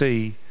can't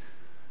see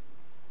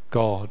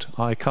God,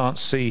 I can't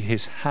see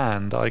his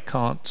hand, I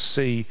can't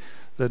see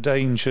the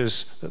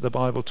dangers that the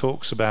Bible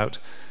talks about,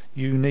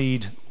 you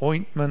need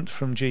ointment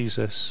from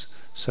Jesus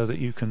so that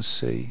you can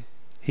see.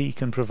 He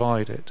can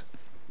provide it.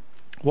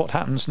 What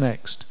happens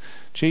next?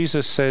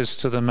 Jesus says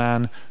to the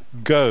man,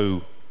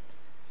 go.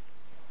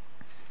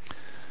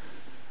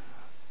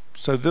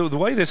 So the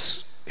way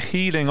this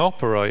healing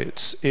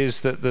operates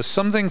is that there's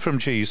something from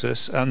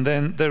Jesus, and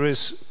then there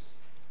is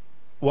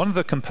one of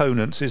the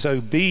components is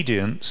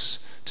obedience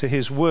to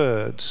his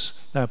words.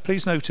 Now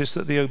please notice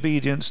that the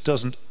obedience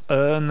doesn't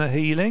earn the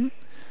healing,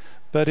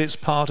 but it's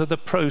part of the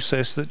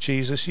process that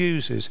Jesus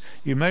uses.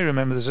 You may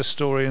remember there's a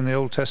story in the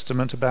Old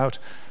Testament about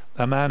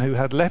a man who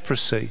had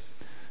leprosy,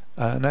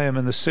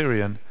 Naaman the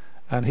Syrian,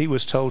 and he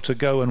was told to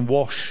go and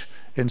wash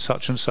in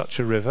such and such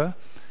a river,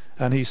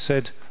 and he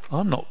said,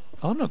 I'm not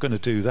going to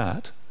do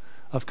that.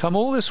 I've come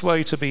all this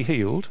way to be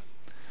healed,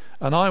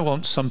 and I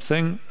want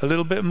something a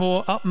little bit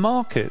more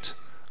upmarket.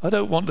 I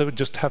don't want to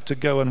just have to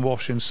go and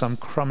wash in some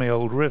crummy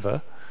old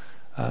river.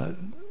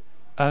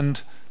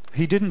 And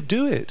he didn't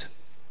do it.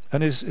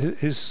 And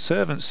his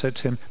servant said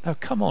to him, now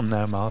come on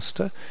now,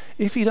 master.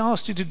 If he'd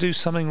asked you to do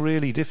something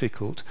really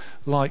difficult,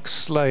 like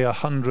slay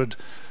 100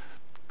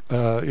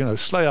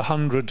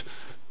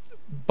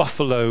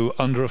 buffalo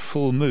under a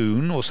full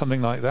moon or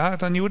something like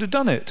that, and you would have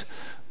done it.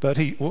 But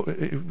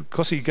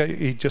because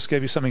he just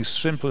gave you something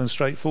simple and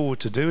straightforward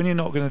to do, and you're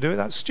not going to do it,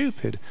 that's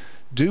stupid.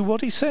 Do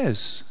what he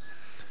says.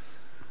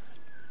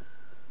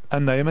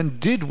 And Naaman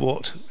did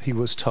what he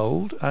was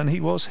told, and he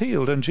was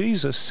healed. And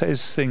Jesus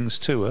says things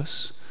to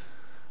us,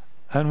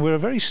 and we're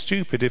very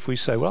stupid if we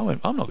say, well,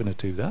 I'm not going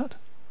to do that.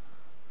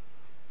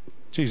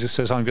 Jesus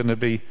says, I'm going to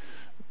be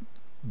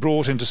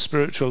brought into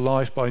spiritual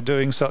life by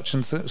doing such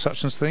and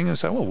thing, and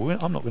say, well,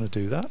 I'm not going to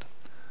do that.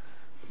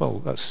 Well,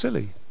 that's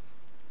silly.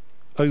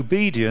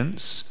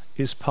 Obedience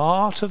is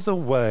part of the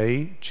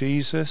way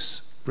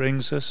Jesus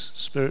brings us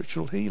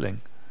spiritual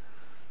healing.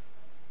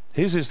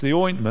 His is the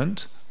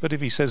ointment, but if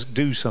he says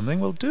do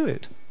something, we'll do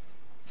it.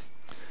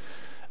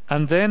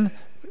 And then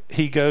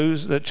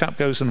the chap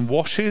goes and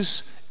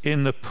washes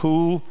in the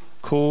pool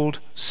called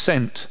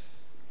Sent.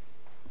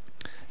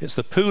 It's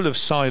the pool of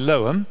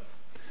Siloam,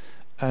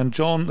 and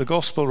John, the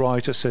gospel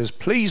writer, says,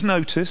 please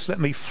notice, let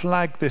me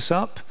flag this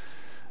up,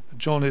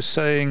 John is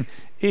saying,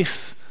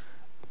 if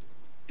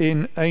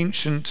in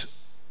ancient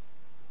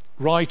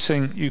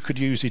writing you could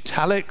use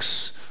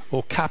italics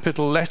or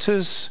capital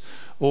letters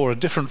or a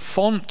different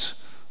font,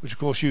 which of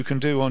course you can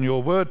do on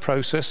your word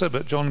processor,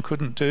 but John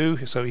couldn't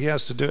do, so he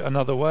has to do it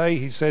another way.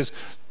 He says,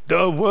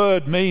 the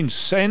word means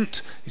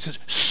sent. He says,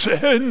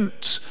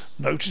 sent.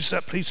 Notice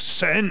that, please,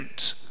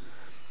 sent.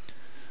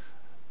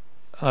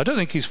 I don't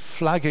think he's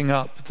flagging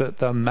up that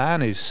the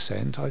man is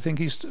sent. I think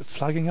he's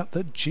flagging up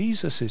that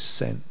Jesus is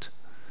sent.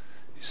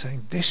 He's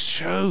saying, this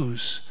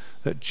shows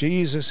that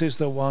Jesus is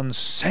the one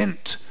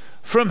sent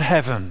from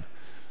heaven,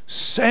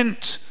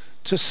 sent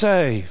to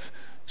save,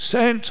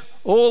 sent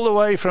all the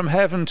way from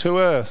heaven to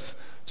earth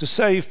to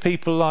save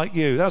people like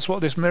you. That's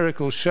what this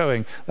miracle's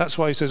showing. That's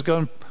why he says, go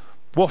and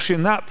wash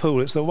in that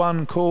pool. It's the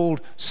one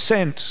called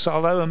sent.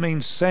 Saloa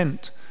means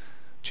sent.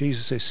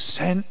 Jesus is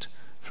sent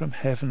from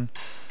heaven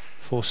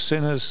for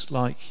sinners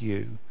like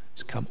you.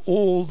 He's come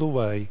all the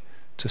way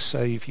to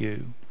save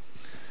you.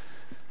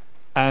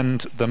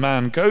 And the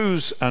man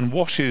goes and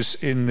washes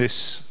in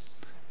this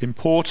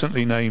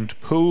importantly named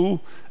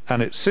pool,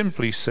 and it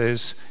simply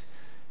says,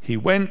 he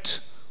went,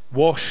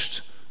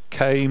 washed,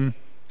 came,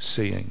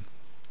 seeing.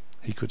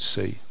 He could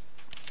see.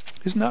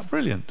 Isn't that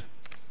brilliant?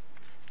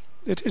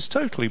 It is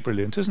totally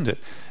brilliant, isn't it?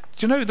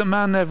 Do you know the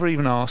man never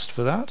even asked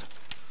for that?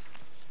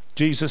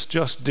 Jesus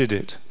just did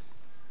it.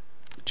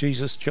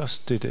 Jesus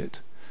just did it.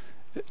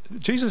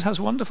 Jesus has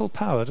wonderful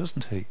power,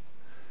 doesn't he? He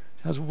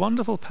has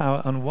wonderful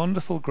power and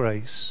wonderful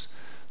grace.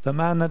 The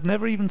man had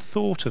never even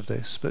thought of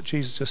this, but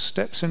Jesus just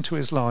steps into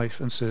his life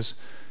and says,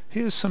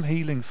 here's some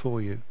healing for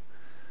you.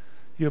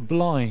 You're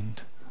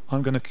blind.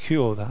 I'm going to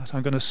cure that.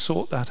 I'm going to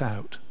sort that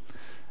out.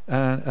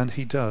 And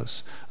he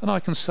does. And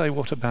I can say,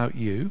 what about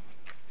you?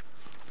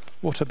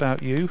 What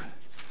about you?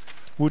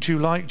 Would you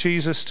like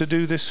Jesus to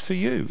do this for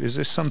you? Is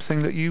this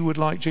something that you would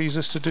like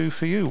Jesus to do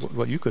for you?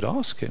 Well, you could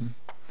ask him.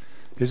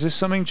 Is this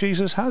something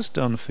Jesus has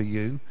done for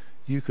you?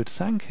 You could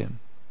thank him.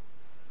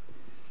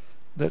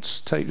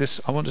 Let's take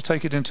this. I want to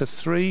take it into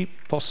three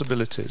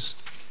possibilities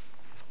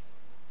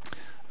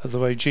of the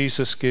way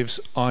Jesus gives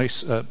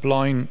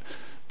blind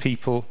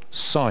people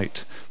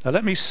sight. Now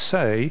let me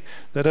say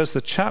that as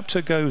the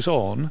chapter goes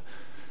on,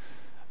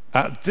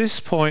 at this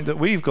point that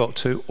we've got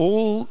to,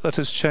 all that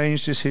has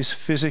changed is his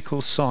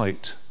physical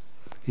sight.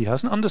 He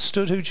hasn't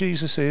understood who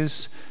Jesus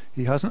is.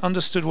 He hasn't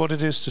understood what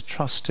it is to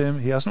trust him.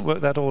 He hasn't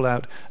worked that all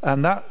out.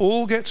 And that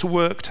all gets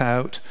worked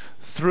out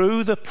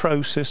through the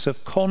process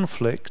of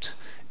conflict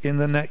in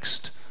the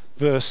next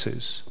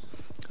verses.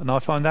 And I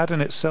find that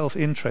in itself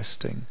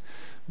interesting.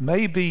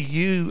 Maybe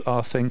you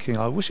are thinking,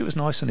 I wish it was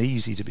nice and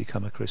easy to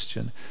become a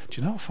Christian.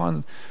 Do you know, I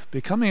find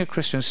becoming a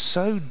Christian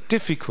so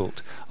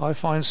difficult. I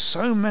find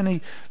so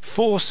many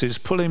forces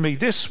pulling me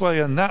this way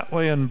and that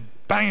way and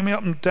banging me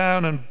up and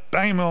down and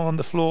banging me on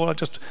the floor. I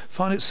just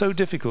find it so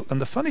difficult. And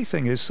the funny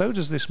thing is, so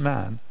does this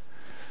man.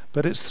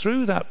 But it's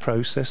through that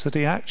process that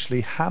he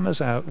actually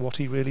hammers out what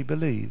he really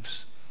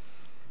believes.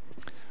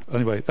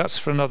 Anyway, that's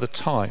for another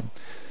time.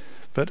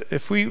 But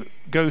if we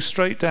go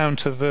straight down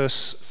to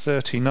verse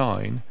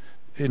 39,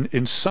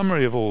 in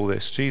summary of all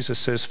this, Jesus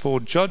says,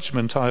 for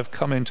judgment I have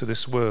come into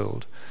this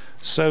world,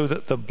 so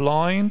that the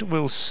blind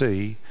will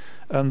see,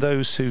 and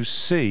those who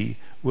see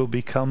will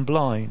become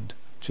blind.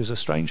 Which is a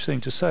strange thing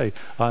to say.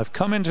 I have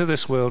come into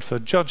this world for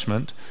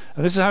judgment,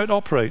 and this is how it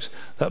operates,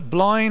 that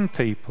blind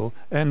people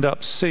end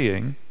up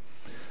seeing,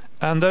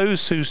 and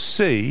those who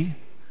see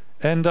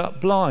end up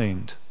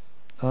blind.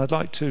 And I'd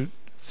like to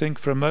think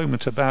for a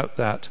moment about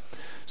that.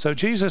 So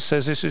Jesus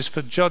says this is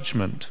for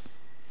judgment.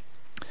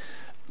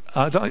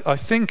 I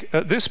think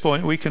at this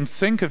point we can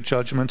think of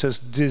judgment as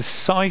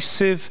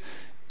decisive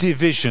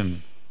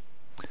division.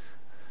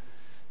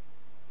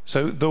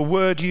 So the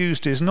word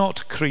used is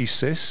not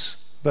krisis,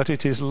 but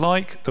it is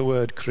like the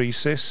word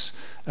krisis.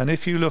 And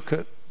if you look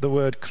at the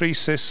word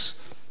krisis,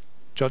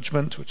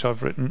 judgment, which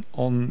I've written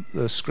on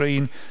the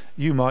screen,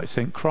 you might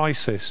think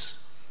crisis,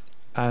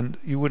 and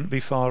you wouldn't be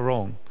far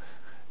wrong.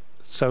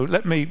 So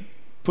let me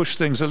push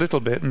things a little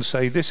bit and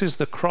say this is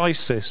the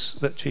crisis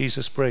that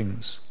Jesus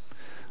brings.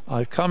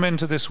 I've come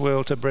into this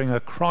world to bring a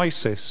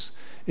crisis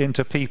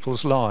into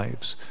people's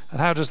lives. And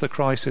how does the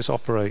crisis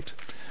operate?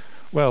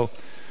 Well,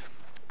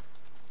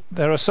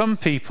 there are some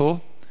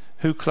people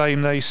who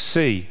claim they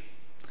see.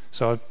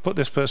 So I've put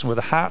this person with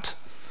a hat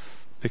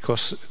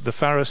because the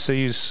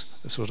Pharisees,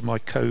 that's sort of my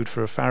code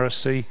for a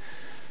Pharisee,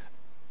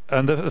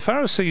 and the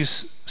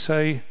Pharisees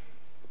say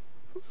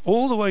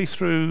all the way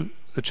through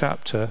the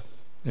chapter,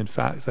 in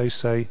fact, they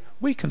say,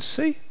 we can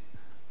see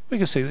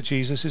that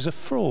Jesus is a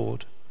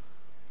fraud.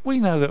 We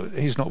know that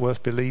he's not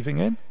worth believing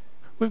in.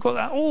 We've got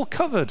that all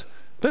covered.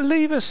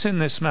 Believe us in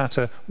this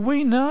matter.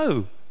 We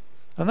know.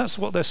 And that's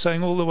what they're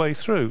saying all the way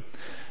through.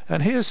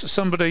 And here's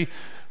somebody,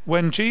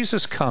 when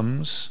Jesus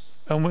comes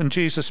and when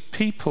Jesus'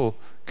 people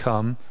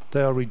come,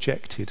 they are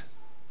rejected.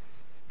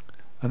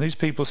 And these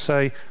people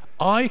say,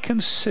 I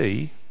can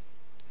see,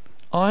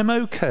 I'm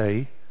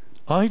okay,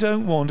 I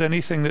don't want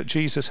anything that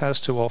Jesus has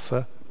to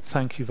offer.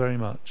 Thank you very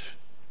much.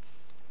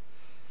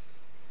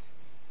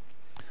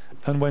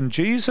 And when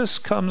Jesus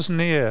comes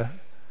near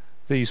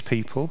these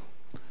people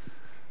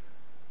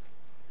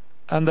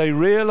and they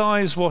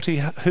realize who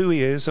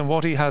he is and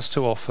what he has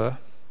to offer,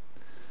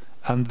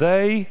 and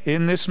they,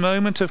 in this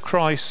moment of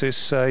crisis,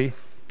 say,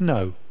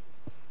 no,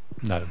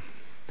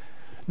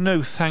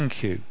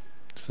 thank you.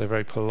 If they're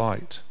very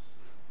polite,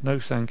 no,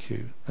 thank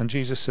you. And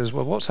Jesus says,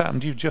 well, what's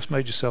happened? You've just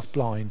made yourself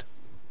blind.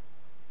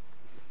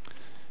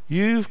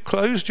 You've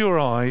closed your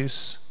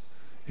eyes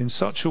in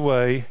such a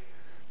way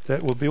that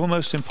it will be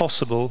almost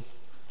impossible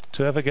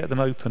to ever get them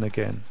open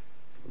again.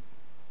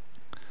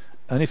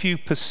 And if you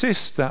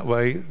persist that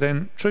way,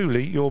 then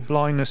truly your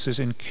blindness is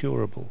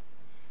incurable.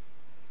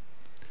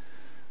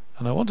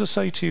 And I want to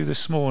say to you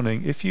this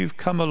morning, if you've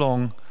come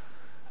along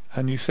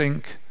and you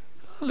think,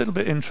 a little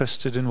bit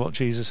interested in what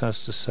Jesus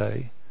has to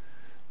say,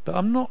 but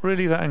I'm not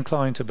really that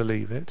inclined to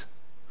believe it,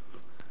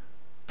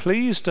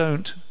 please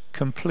don't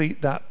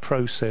complete that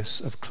process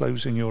of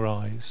closing your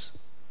eyes.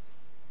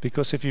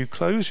 Because if you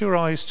close your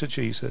eyes to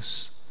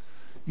Jesus,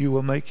 you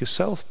will make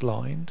yourself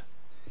blind,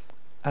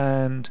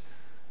 and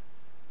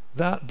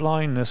that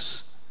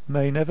blindness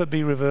may never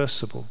be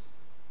reversible.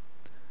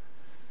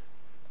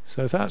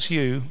 So if that's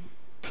you,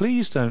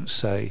 please don't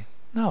say,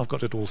 no, I've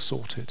got it all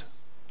sorted.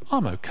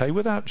 I'm okay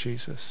without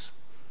Jesus.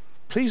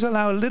 Please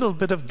allow a little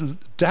bit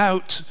of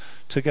doubt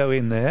to go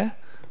in there.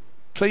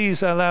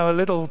 Please allow a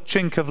little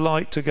chink of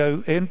light to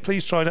go in.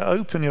 Please try to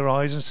open your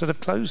eyes instead of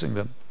closing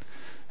them.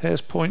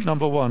 Here's point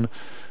number 1.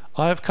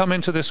 I have come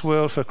into this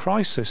world for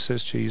crisis,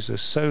 says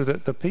Jesus, so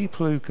that the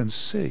people who can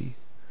see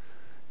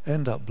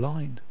end up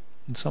blind.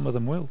 And some of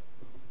them will.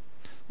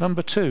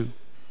 Number 2,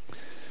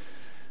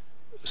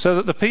 so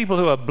that the people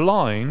who are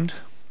blind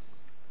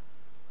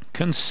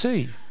can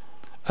see.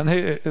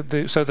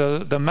 And so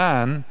the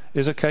man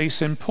is a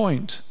case in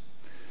point.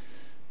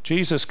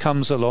 Jesus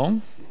comes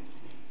along.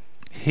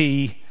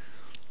 He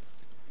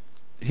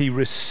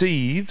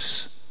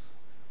receives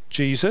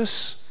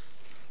Jesus.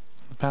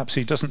 Perhaps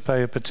he doesn't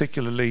play a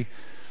particularly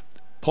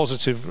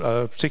positive,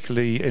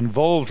 particularly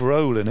involved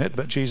role in it,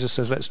 but Jesus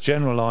says, let's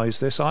generalize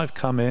this. I've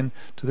come in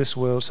to this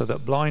world so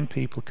that blind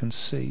people can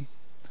see.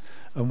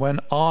 And when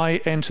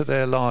I enter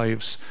their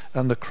lives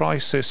and the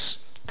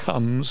crisis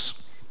comes,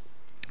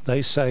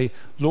 they say,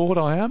 Lord,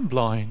 I am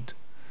blind.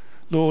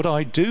 Lord,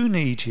 I do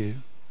need you.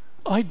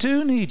 I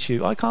do need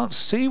you. I can't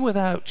see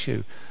without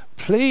you.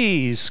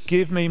 Please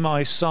give me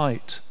my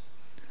sight.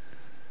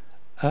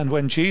 And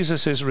when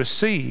Jesus is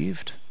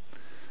received,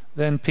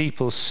 then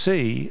people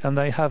see and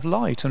they have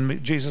light.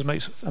 And Jesus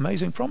makes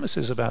amazing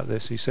promises about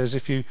this. He says,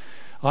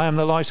 I am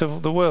the light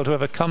of the world.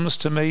 Whoever comes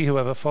to me,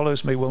 whoever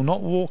follows me, will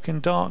not walk in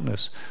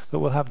darkness, but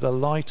will have the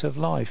light of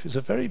life. It's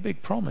a very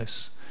big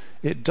promise.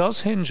 It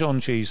does hinge on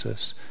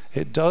Jesus.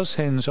 It does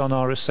hinge on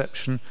our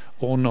reception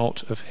or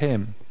not of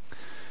him.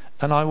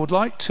 And I would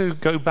like to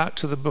go back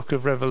to the book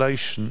of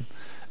Revelation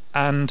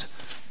and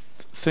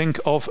think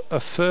of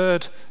a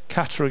third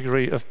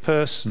category of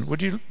person.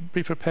 Would you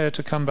be prepared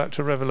to come back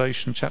to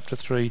Revelation chapter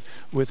 3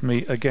 with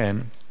me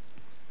again?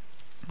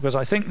 Because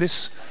I think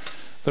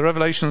the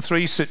Revelation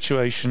 3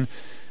 situation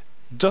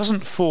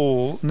doesn't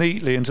fall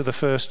neatly into the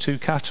first 2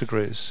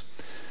 categories.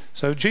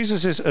 So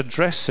Jesus is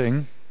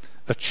addressing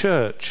a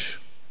church.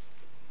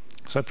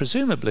 So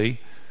presumably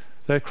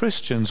they're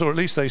Christians, or at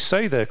least they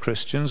say they're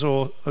Christians,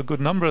 or a good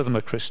number of them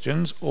are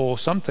Christians, or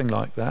something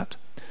like that.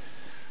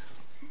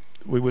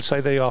 We would say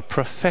they are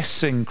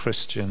professing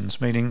Christians,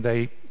 meaning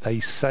they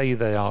say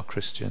they are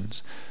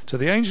Christians. To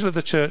the angel of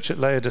the church at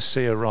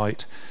Laodicea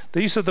write,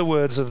 these are the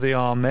words of the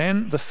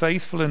Amen, the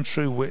faithful and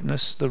true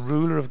witness, the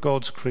ruler of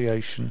God's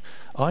creation.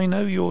 I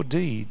know your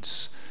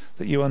deeds,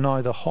 that you are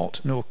neither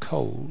hot nor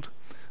cold.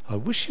 I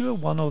wish you were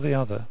one or the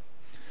other.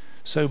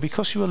 So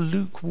because you are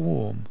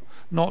lukewarm,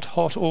 not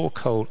hot or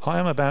cold, I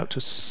am about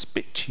to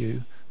spit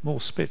you,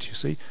 more spit, you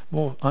see,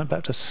 I'm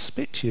about to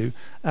spit you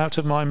out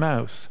of my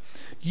mouth.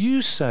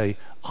 You say,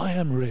 I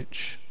am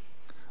rich,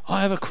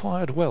 I have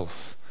acquired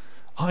wealth,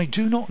 I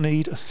do not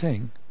need a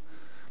thing.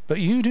 But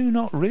you do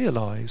not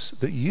realize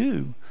that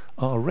you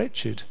are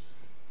wretched,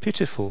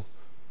 pitiful,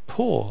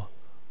 poor,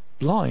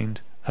 blind,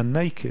 and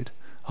naked.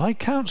 I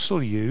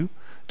counsel you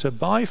to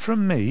buy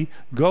from me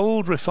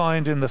gold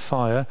refined in the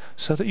fire,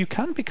 so that you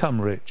can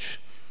become rich,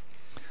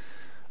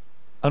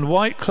 and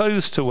white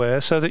clothes to wear,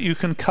 so that you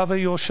can cover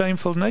your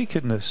shameful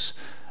nakedness,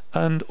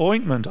 and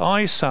ointment,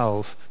 eye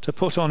salve, to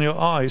put on your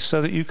eyes,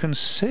 so that you can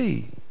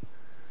see.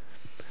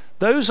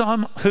 Those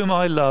whom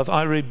I love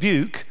I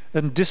rebuke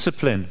and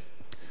discipline.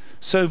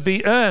 So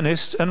be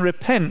earnest and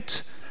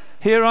repent.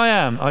 Here I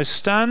am, I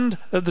stand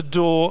at the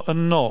door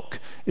and knock.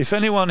 If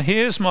anyone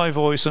hears my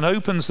voice and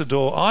opens the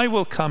door, I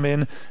will come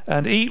in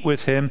and eat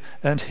with him,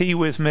 and he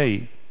with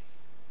me.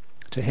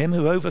 To him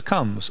who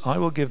overcomes, I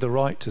will give the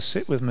right to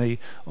sit with me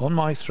on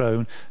my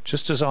throne,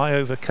 just as I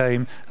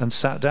overcame and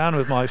sat down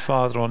with my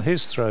Father on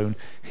his throne.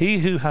 He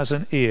who has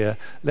an ear,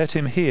 let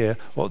him hear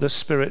what the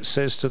Spirit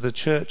says to the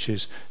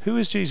churches. Who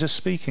is Jesus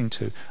speaking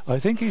to? I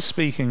think he's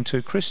speaking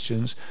to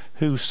Christians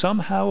who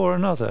somehow or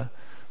another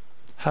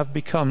have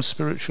become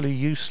spiritually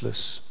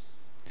useless.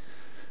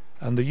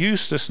 And the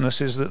uselessness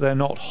is that they're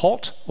not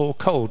hot or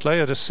cold.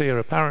 Laodicea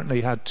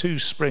apparently had two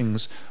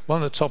springs,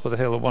 one at the top of the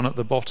hill and one at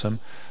the bottom.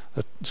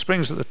 The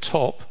springs at the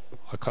top,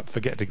 I can't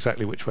forget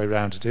exactly which way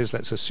round it is,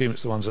 let's assume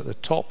it's the ones at the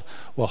top,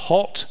 were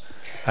hot,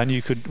 and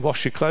you could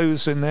wash your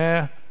clothes in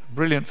there.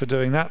 Brilliant for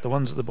doing that. The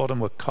ones at the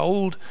bottom were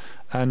cold,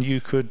 and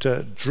you could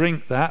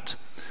drink that.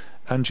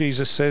 And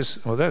Jesus says,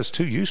 well, there's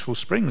two useful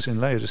springs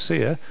in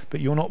Laodicea, but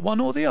you're not one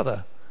or the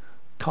other.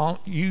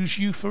 Can't use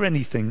you for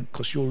anything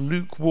because you're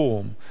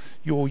lukewarm,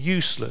 you're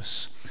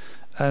useless.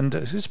 And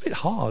it's a bit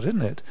hard,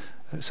 isn't it?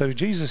 So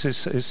Jesus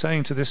is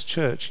saying to this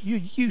church, you're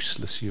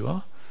useless, you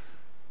are.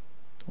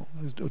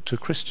 To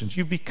Christians,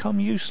 you become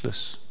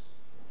useless.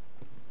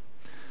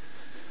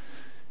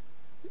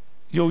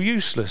 You're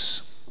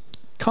useless.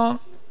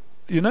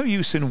 You're no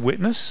use in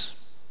witness,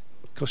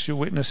 because your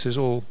witness is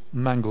all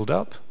mangled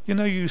up. You're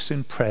no use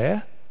in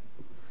prayer.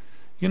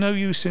 You're no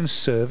use in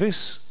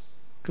service,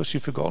 because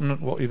you've forgotten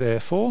what you're there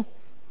for.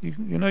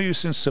 You're no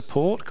use in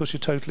support, because you're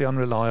totally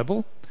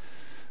unreliable.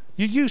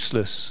 You're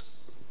useless.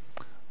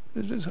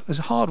 It's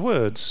hard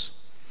words.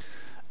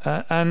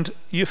 And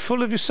you're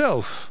full of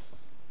yourself,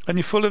 and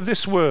you're full of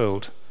this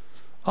world.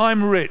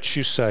 I'm rich,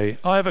 you say.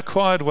 I have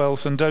acquired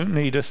wealth and don't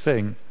need a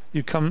thing.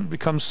 You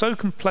become so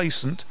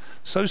complacent,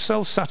 so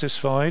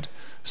self-satisfied,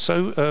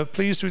 so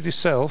pleased with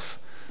yourself.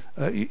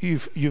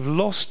 You've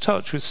lost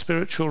touch with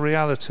spiritual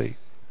reality.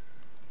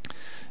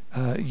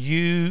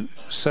 You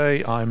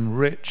say, I'm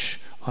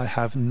rich, I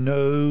have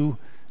no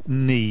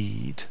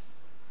need.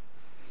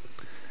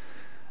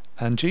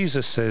 And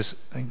Jesus says,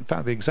 in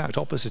fact, the exact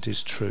opposite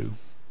is true.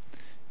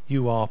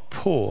 You are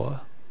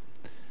poor,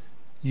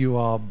 you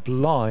are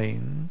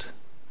blind,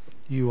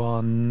 you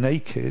are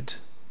naked,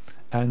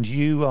 and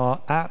you are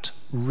at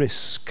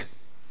risk.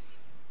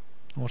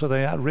 What are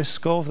they at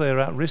risk of? They're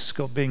at risk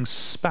of being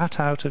spat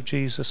out of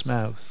Jesus'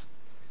 mouth.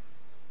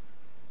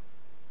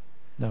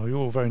 Now, you're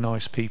all very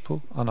nice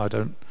people, and I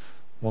don't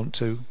want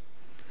to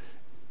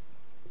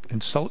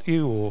insult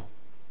you or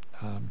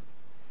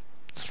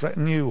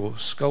threaten you or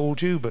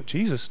scold you, but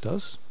Jesus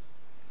does.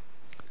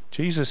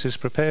 Jesus is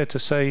prepared to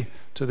say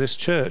to this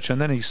church,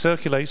 and then he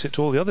circulates it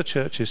to all the other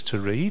churches to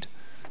read,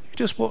 you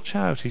just watch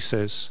out, he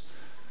says.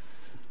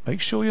 Make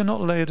sure you're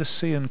not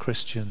Laodicean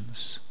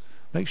Christians.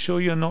 Make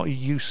sure you're not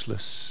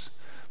useless.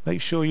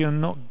 Make sure you're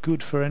not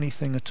good for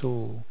anything at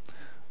all.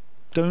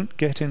 Don't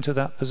get into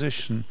that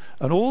position.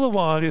 And all the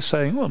while you're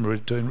saying, well, I'm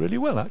doing really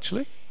well,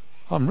 actually.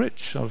 I'm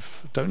rich. I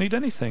don't need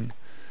anything.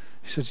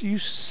 He says, you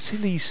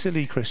silly,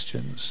 silly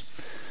Christians.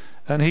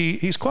 And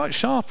he's quite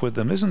sharp with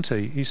them, isn't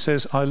he? He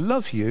says, I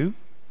love you,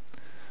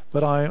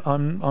 but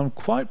I'm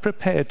quite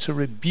prepared to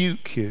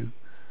rebuke you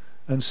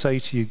and say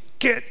to you,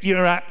 get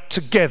your act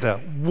together.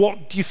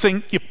 What do you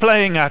think you're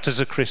playing at as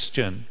a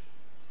Christian?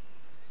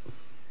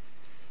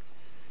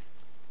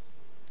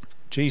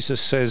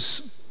 Jesus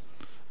says,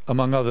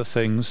 among other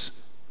things,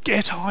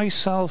 get eye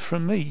salve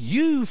from me.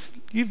 You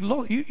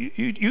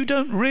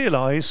don't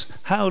realise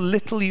how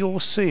little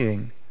you're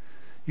seeing.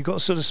 You've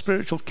got sort of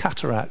spiritual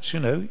cataracts, you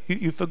know.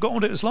 You've forgotten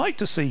what it was like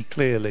to see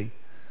clearly.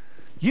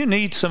 You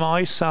need some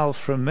eye salve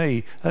from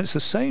me. And it's the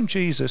same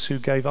Jesus who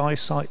gave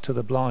eyesight to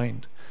the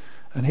blind.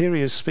 And here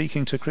he is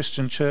speaking to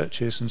Christian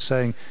churches and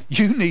saying,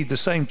 you need the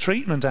same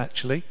treatment,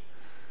 actually.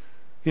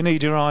 You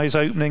need your eyes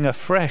opening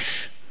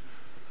afresh.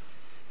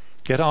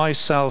 Get eye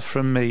salve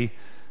from me.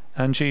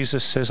 And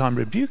Jesus says, I'm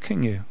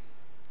rebuking you.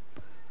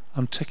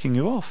 I'm ticking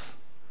you off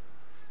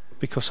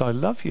because I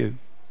love you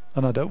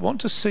and I don't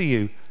want to see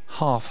you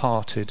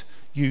half-hearted,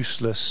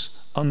 useless,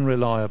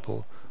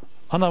 unreliable.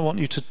 And I want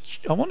you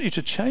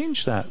to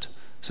change that,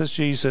 says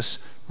Jesus.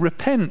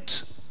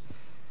 Repent.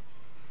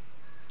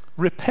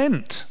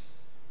 Repent.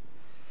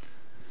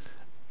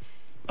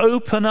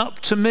 Open up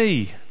to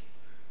me.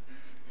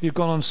 You've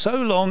gone on so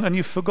long and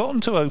you've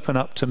forgotten to open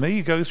up to me.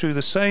 You go through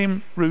the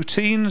same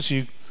routines,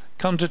 you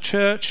come to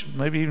church,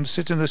 maybe even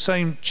sit in the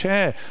same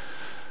chair,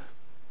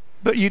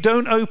 but you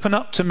don't open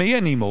up to me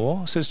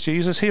anymore, says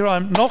Jesus. Here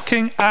I'm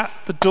knocking at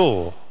the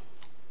door.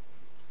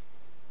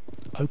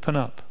 Open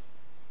up.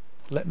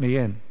 Let me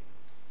in.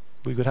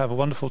 We could have a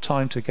wonderful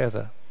time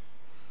together.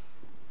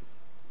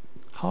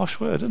 Harsh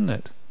word, isn't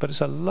it? But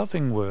it's a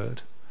loving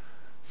word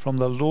from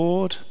the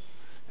Lord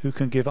who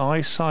can give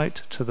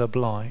eyesight to the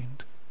blind.